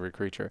sacks every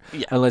creature.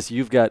 Yeah. Unless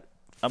you've got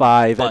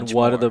 5 and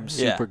one more. of them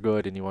super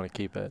good and you want to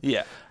keep it.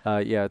 Yeah.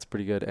 It's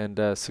pretty good. And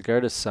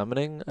Sigarda's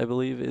Summoning, I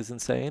believe, is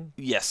insane.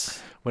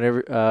 Yes.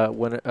 When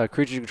a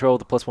creature you control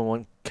with a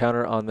 +1/+1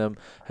 counter on them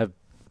have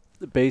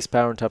base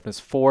power and toughness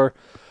 4,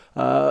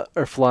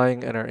 are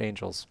flying and are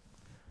angels.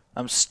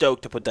 I'm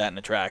stoked to put that in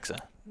Atraxa.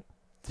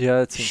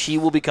 Yeah, she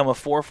will become a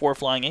 4/4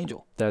 flying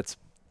angel. That's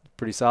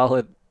pretty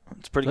solid.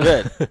 It's pretty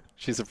good.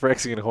 She's a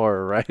Phyrexian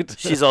horror, right?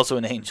 She's also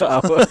an angel.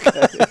 Oh,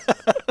 okay.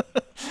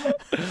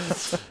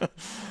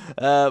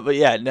 But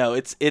yeah, no,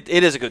 it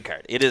is a good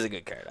card. It is a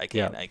good card. I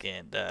can't.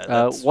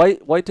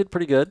 White did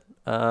pretty good.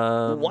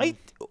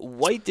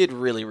 White did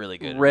really, really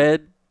good.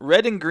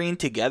 Red and green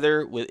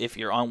together, if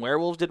you're on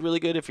werewolves, did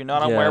really good. If you're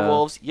not on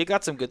werewolves, you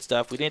got some good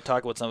stuff. We didn't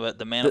talk about some of it.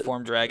 The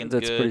Maniform Dragon's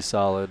good. That's pretty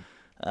solid.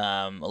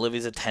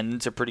 Olivia's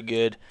Attendants are pretty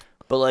good.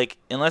 But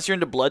unless you're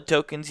into blood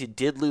tokens, you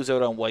did lose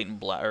out on white and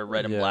black or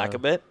red and black a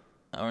bit.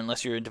 or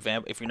unless you're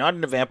into if you're not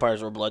into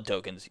vampires or blood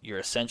tokens, you're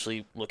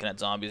essentially looking at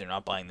zombies. You're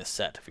not buying this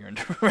set. If you're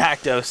into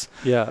Rakdos,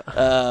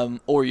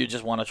 or you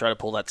just want to try to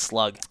pull that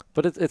slug.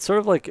 But it's sort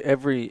of like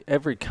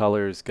every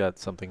color's got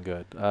something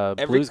good.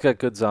 Blue's got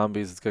good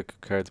zombies. It's got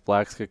good cards.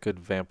 Black's got good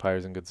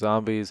vampires and good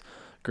zombies.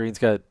 Green's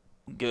got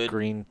good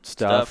green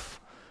stuff.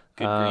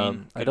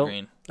 Good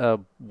green.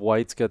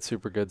 White's got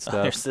super good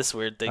stuff. There's this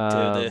weird thing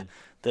too.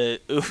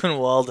 The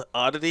Uvenwald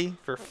Oddity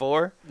for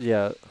 4.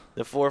 Yeah.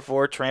 The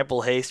 4/4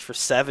 Trample Haste for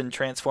 7.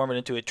 Transform it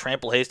into a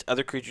Trample Haste.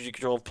 Other creatures you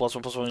control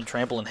 +1/+1 and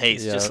Trample and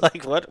Haste. Yeah. Just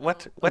like what?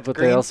 But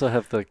green? They also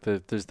have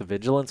there's the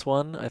Vigilance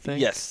one, I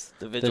think. Yes,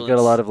 the Vigilance. They've got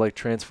a lot of like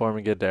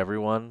transforming it to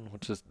everyone,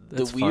 which is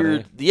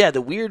weird. Funny. Yeah, the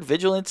weird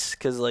Vigilance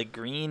because like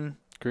green.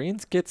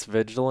 Greens gets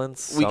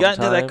Vigilance. We got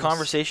into that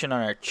conversation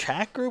on our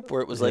chat group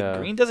where it was like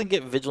green doesn't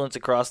get Vigilance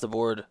across the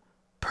board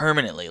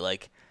permanently.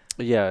 Like.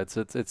 Yeah, it's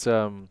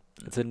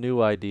a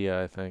new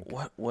idea, I think.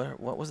 What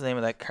was the name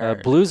of that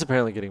card? Blue's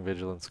apparently getting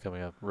Vigilance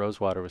coming up.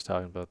 Rosewater was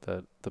talking about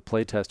that. The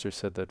playtester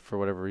said that for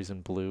whatever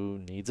reason, Blue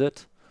needs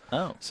it.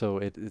 Oh. So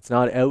it's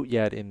not out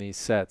yet in these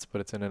sets,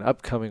 but it's in an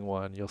upcoming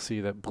one. You'll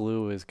see that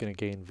Blue is going to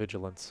gain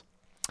Vigilance.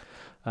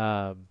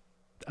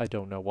 I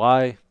don't know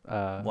why.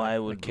 Why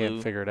would I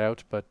can't figure it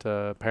out, but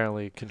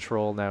apparently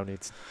Control now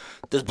needs...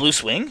 Does Blue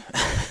swing?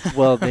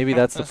 Well, maybe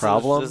that's the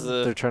problem.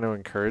 They're trying to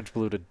encourage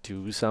Blue to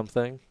do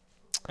something.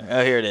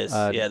 Oh, here it is.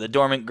 The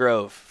Dormant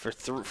Grove. For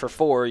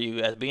 4, you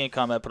at the beginning of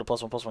combat put a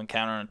 +1/+1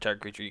 counter on a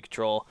target creature you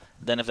control.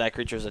 Then if that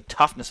creature has a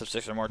toughness of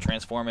 6 or more,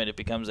 transform it. It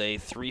becomes a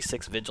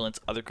 3/6 Vigilance.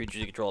 Other creatures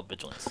you control have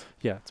Vigilance.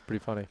 Yeah, it's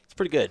pretty funny. It's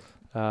pretty good.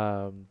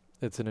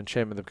 It's an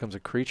enchantment that becomes a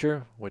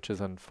creature, which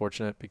is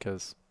unfortunate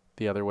because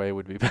the other way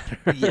would be better.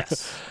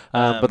 Yes.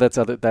 But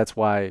that's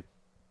why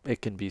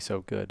it can be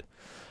so good.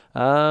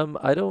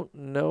 I don't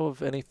know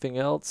of anything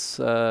else.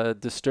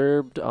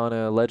 Disturbed on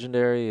a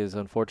legendary is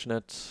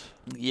unfortunate.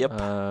 Yep.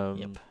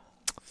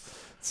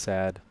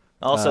 Sad.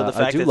 Also, the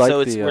fact that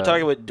we're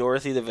talking about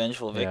Dorothy the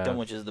Vengeful Victim,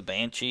 which is the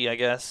Banshee, I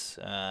guess.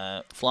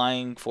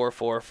 Flying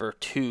 4/4 for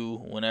 2.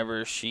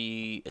 Whenever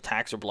she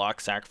attacks or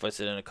blocks, sacrifice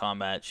it in a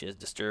combat. She has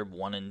Disturbed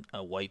 1 in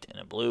a white and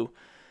a blue.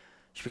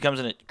 She becomes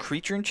a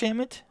creature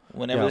enchantment.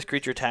 Whenever this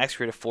creature attacks,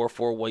 create a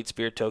 4/4 white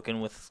spirit token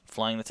with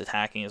flying that's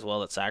attacking as well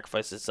that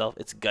sacrifices itself.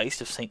 It's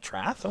Geist of St.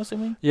 Trath, I'm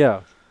assuming?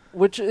 Yeah,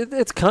 which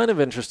it's kind of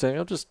interesting.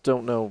 I just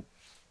don't know.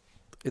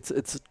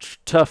 It's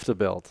tough to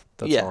build.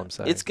 That's all I'm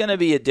saying. It's going to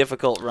be a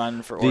difficult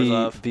run for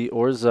Orzhov. The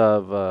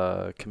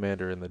Orzhov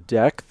commander in the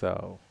deck,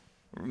 though.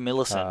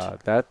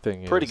 Millicent. That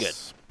thing pretty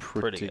is good.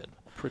 Pretty good.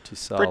 Pretty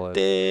solid.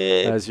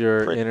 As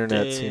your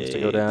internet seems to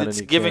go down.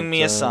 It's giving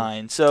me a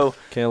sign. So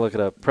can't look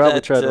it up.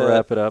 Probably try to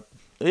wrap it up.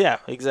 Yeah,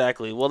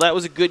 exactly. Well, that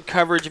was a good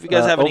coverage. If you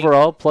guys have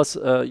overall, plus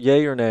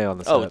yay or nay on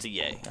the set? Oh, it's a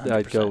yay. 100%.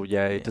 I'd go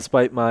yay. Yeah.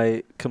 Despite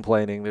my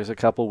complaining, there's a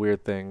couple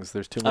weird things.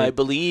 There's too many. I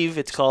believe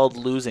it's called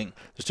losing.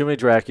 There's too many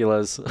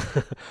Draculas.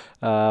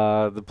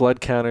 The blood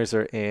counters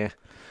are eh.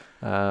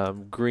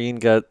 Green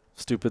got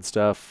stupid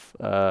stuff,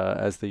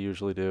 as they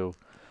usually do.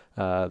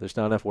 There's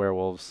not enough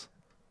werewolves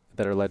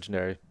that are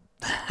legendary.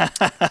 I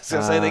was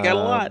going to say they got a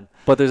lot.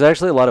 But there's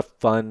actually a lot of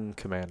fun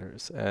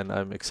commanders, and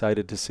I'm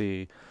excited to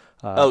see...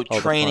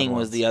 training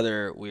was the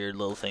other weird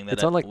little thing that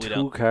it's on like we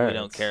 2 cards. We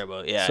don't care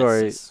about. Yeah.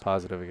 Sorry,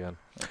 positive again.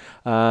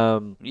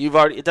 You've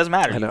already. It doesn't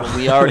matter.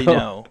 We already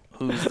know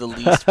who's the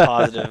least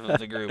positive of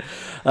the group.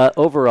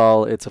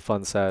 Overall, it's a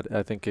fun set.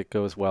 I think it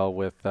goes well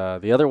with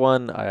the other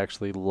one. I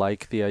actually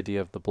like the idea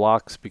of the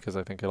blocks because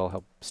I think it'll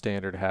help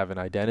Standard have an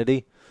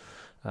identity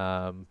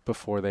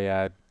before they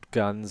add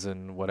guns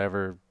and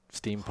whatever.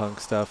 Steampunk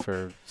stuff,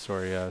 Cyberpunk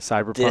is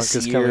coming up.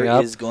 This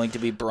year is going to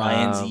be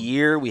Brian's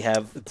year. We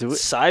have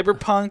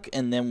Cyberpunk,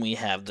 and then we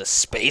have the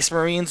Space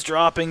Marines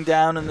dropping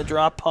down in the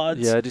drop pods.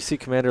 Yeah, do you see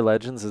Commander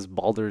Legends as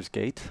Baldur's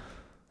Gate?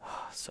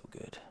 So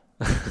good.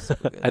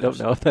 I don't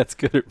know if that's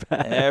good or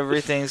bad.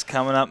 Everything's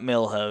coming up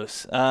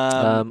Millhouse.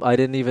 I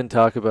didn't even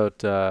talk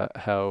about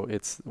how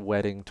it's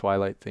wedding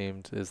Twilight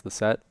themed is the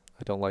set.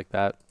 I don't like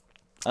that.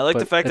 I like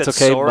the fact that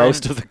Soren,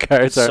 most of the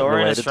cards aren't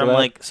related is from to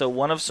that. so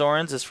one of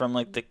Soren's is from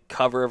like the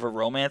cover of a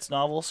romance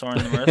novel, Soren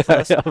the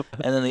Mirthless,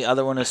 and then the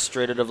other one is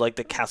straight out of like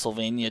the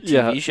Castlevania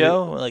TV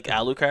show, like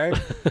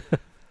Alucard.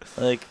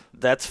 Like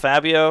that's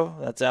Fabio,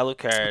 that's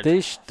Alucard.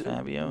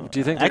 Fabio. Do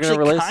you think they're going to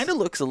release? Actually, kind of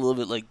looks a little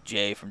bit like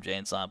Jay from Jay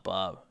and Silent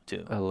Bob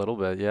too. A little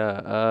bit,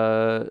 yeah.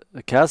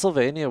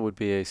 Castlevania would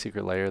be a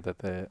secret layer that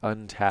they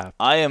untap.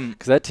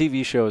 Because that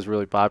TV show is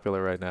really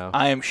popular right now.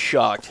 I am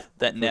shocked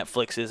that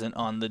Netflix isn't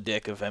on the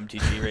dick of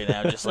MTG right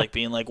now, just like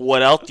being like,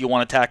 what else? Do you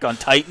want Attack on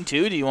Titan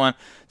too? Do you want?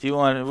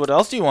 What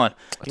else do you want?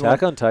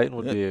 Attack on Titan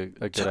would be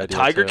a good idea.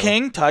 Tiger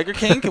King?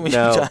 Can we?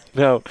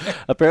 No.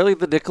 Apparently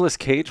the Nicolas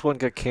Cage one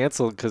got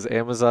canceled because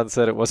Amazon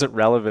said it wasn't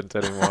relevant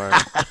anymore.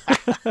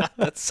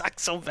 That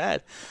sucks so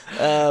bad.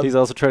 He's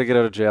also trying to get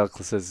out of jail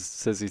because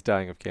says he's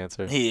dying of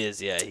cancer. He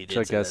is, yeah. He did.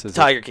 Which I guess is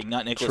Tiger King,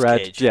 not Nicolas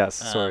Cage. Yes,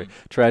 sorry.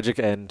 Tragic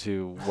end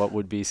to what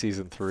would be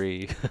season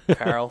 3.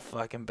 Carl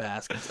fucking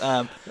Baskins.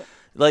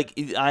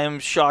 I am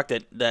shocked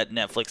that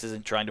Netflix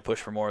isn't trying to push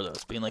for more of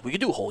those, being like, we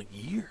could do a whole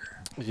year.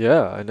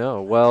 Yeah, I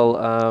know. Well,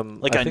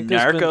 Like I a think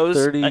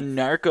there's been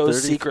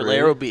Narcos secret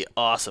lair would be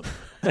awesome.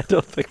 I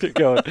don't think they're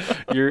going.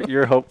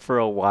 Your hope for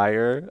a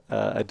Wire,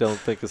 I don't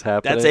think is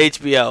happening. That's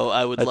HBO.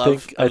 I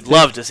would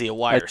love to see a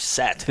Wire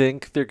set. I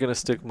think they're going to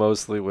stick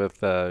mostly with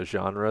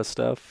genre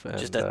stuff and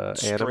just a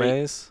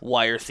animes.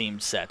 Wire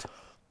themed set.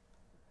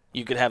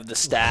 You could have the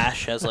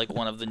stash as like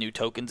one of the new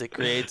tokens it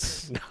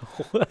creates. No,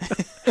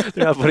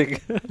 they're not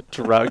putting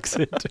drugs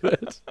into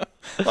it.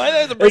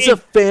 It's a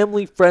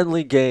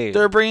family-friendly game.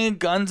 They're bringing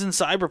guns and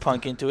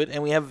cyberpunk into it,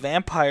 and we have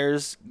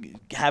vampires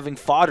having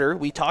fodder.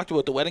 We talked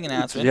about the wedding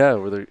announcement. Yeah,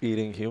 where they're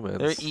eating humans.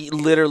 They're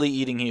literally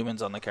eating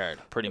humans on the card,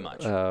 pretty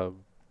much.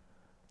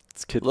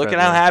 Look at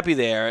how happy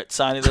they are at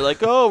signing. They're like,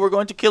 "Oh, we're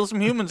going to kill some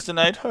humans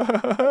tonight."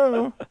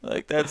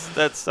 Like that's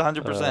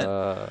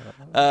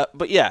 100%.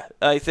 But yeah,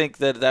 I think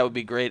that would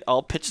be great.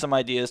 I'll pitch some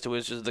ideas to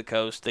Wizards of the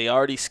Coast. They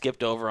already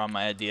skipped over on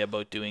my idea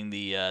about doing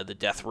the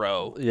Death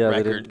Row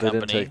record company. They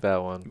didn't take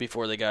that one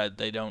before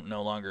they don't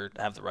no longer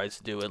have the rights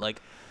to do it. Like,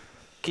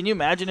 can you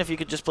imagine if you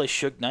could just play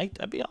Suge Knight?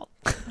 That'd be all.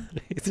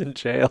 He's in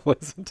jail,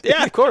 isn't he?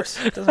 Yeah, of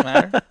course. It doesn't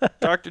matter.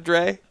 Dr.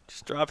 Dre,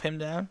 just drop him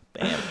down.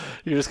 Bam.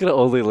 You're just gonna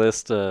only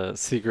list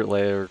Secret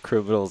Lair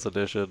Criminals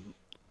Edition.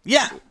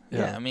 Yeah.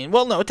 I mean,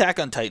 well, no, Attack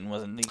on Titan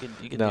wasn't. You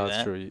could do that. No,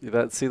 it's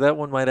true. That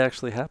one might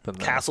actually happen.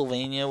 Though.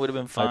 Castlevania would have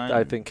been fine.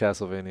 I think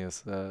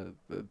Castlevania's a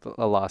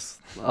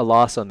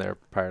loss on their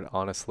part,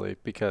 honestly,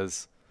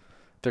 because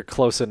they're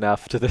close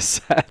enough to this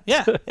set.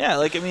 Yeah.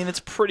 Like, I mean,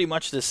 it's pretty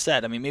much this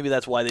set. I mean, maybe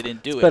that's why they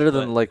didn't do it. Better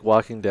than like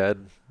Walking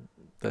Dead.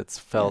 That's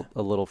felt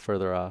a little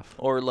further off.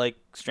 Or like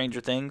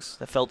Stranger Things,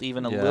 that felt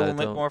even a little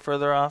bit more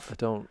further off. I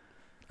don't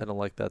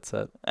like that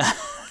set.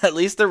 At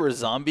least there were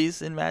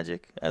zombies in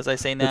Magic, as I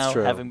say now,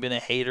 having been a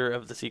hater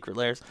of the secret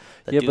lairs.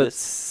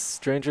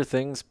 Stranger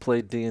Things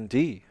played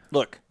D&D.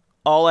 Look,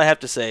 all I have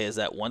to say is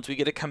that once we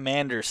get a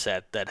Commander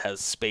set that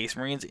has Space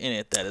Marines in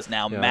it, that is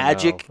now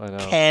Magic I know.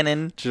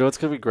 canon. Do you know what's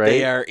going to be great?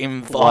 They are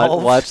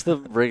involved. Watch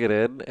them bring it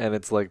in, and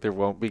it's like there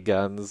won't be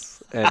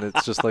guns, and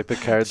it's just like the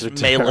cards are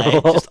melee,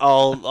 terrible. just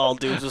all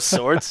dudes with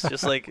swords.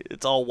 Just like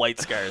it's all white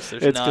scars.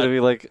 It's going to be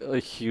like a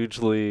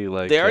hugely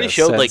like they already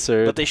showed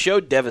censored. but they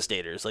showed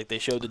Devastators. Like they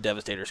showed the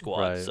Devastator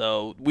squad. Right.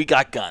 So we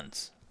got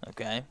guns,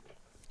 okay?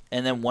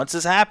 And then once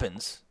this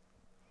happens,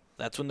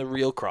 that's when the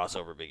real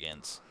crossover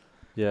begins.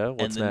 Yeah,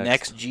 what's and the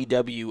next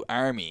GW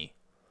army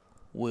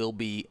will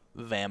be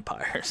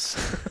vampires.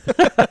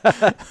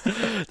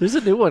 There's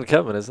a new one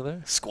coming, isn't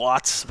there?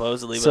 Squats,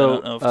 supposedly, but I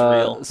don't know if it's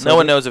real. So no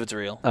one knows if it's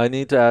real. I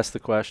need to ask the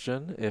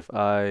question, if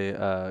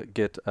I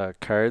get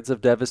cards of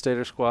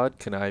Devastator Squad,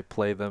 can I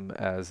play them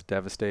as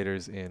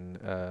Devastators in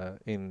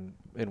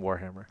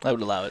Warhammer? I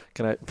would allow it.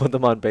 Can I put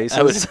them on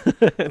bases? I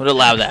would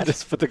allow that.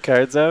 Just put the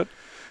cards out?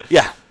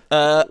 Yeah.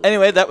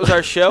 Anyway, that was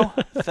our show.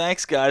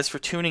 Thanks, guys, for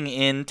tuning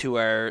in to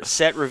our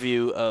set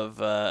review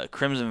of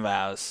Crimson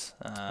Vows.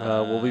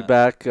 We'll be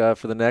back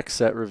for the next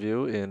set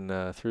review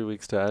in 3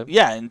 weeks' time.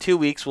 Yeah, in 2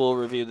 weeks we'll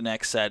review the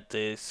next set,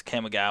 this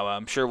Kamigawa.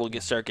 I'm sure we'll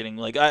start getting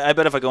like I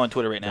bet if I go on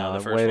Twitter right now,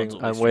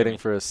 I'm waiting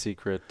for a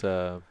secret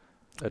a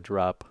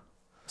drop.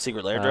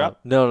 Secret lair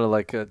drop? No,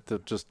 like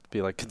to just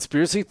be like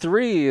Conspiracy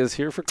 3 is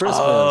here for Christmas.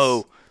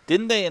 Oh,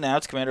 didn't they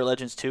announce Commander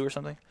Legends 2 or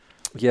something?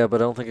 Yeah,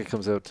 but I don't think it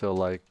comes out till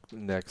like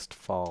next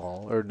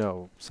fall or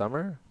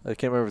summer. I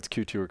can't remember if it's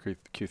Q2 or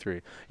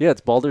Q3. Yeah,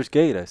 it's Baldur's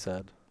Gate. I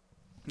said.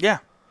 Yeah.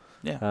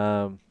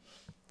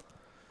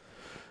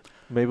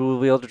 Maybe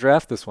we'll be able to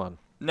draft this one.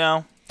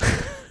 No,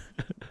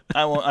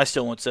 I won't. I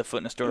still won't set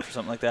foot in a store for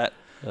something like that.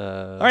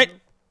 All right,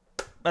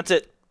 that's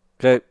it.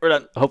 Okay, we're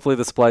done. Hopefully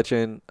the supply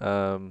chain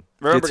remember,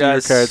 gets you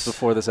your cards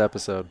before this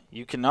episode.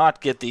 You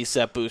cannot get these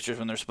set boosters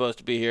when they're supposed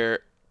to be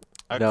here,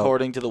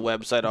 according to the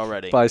website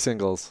already. Buy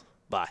singles.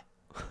 Bye.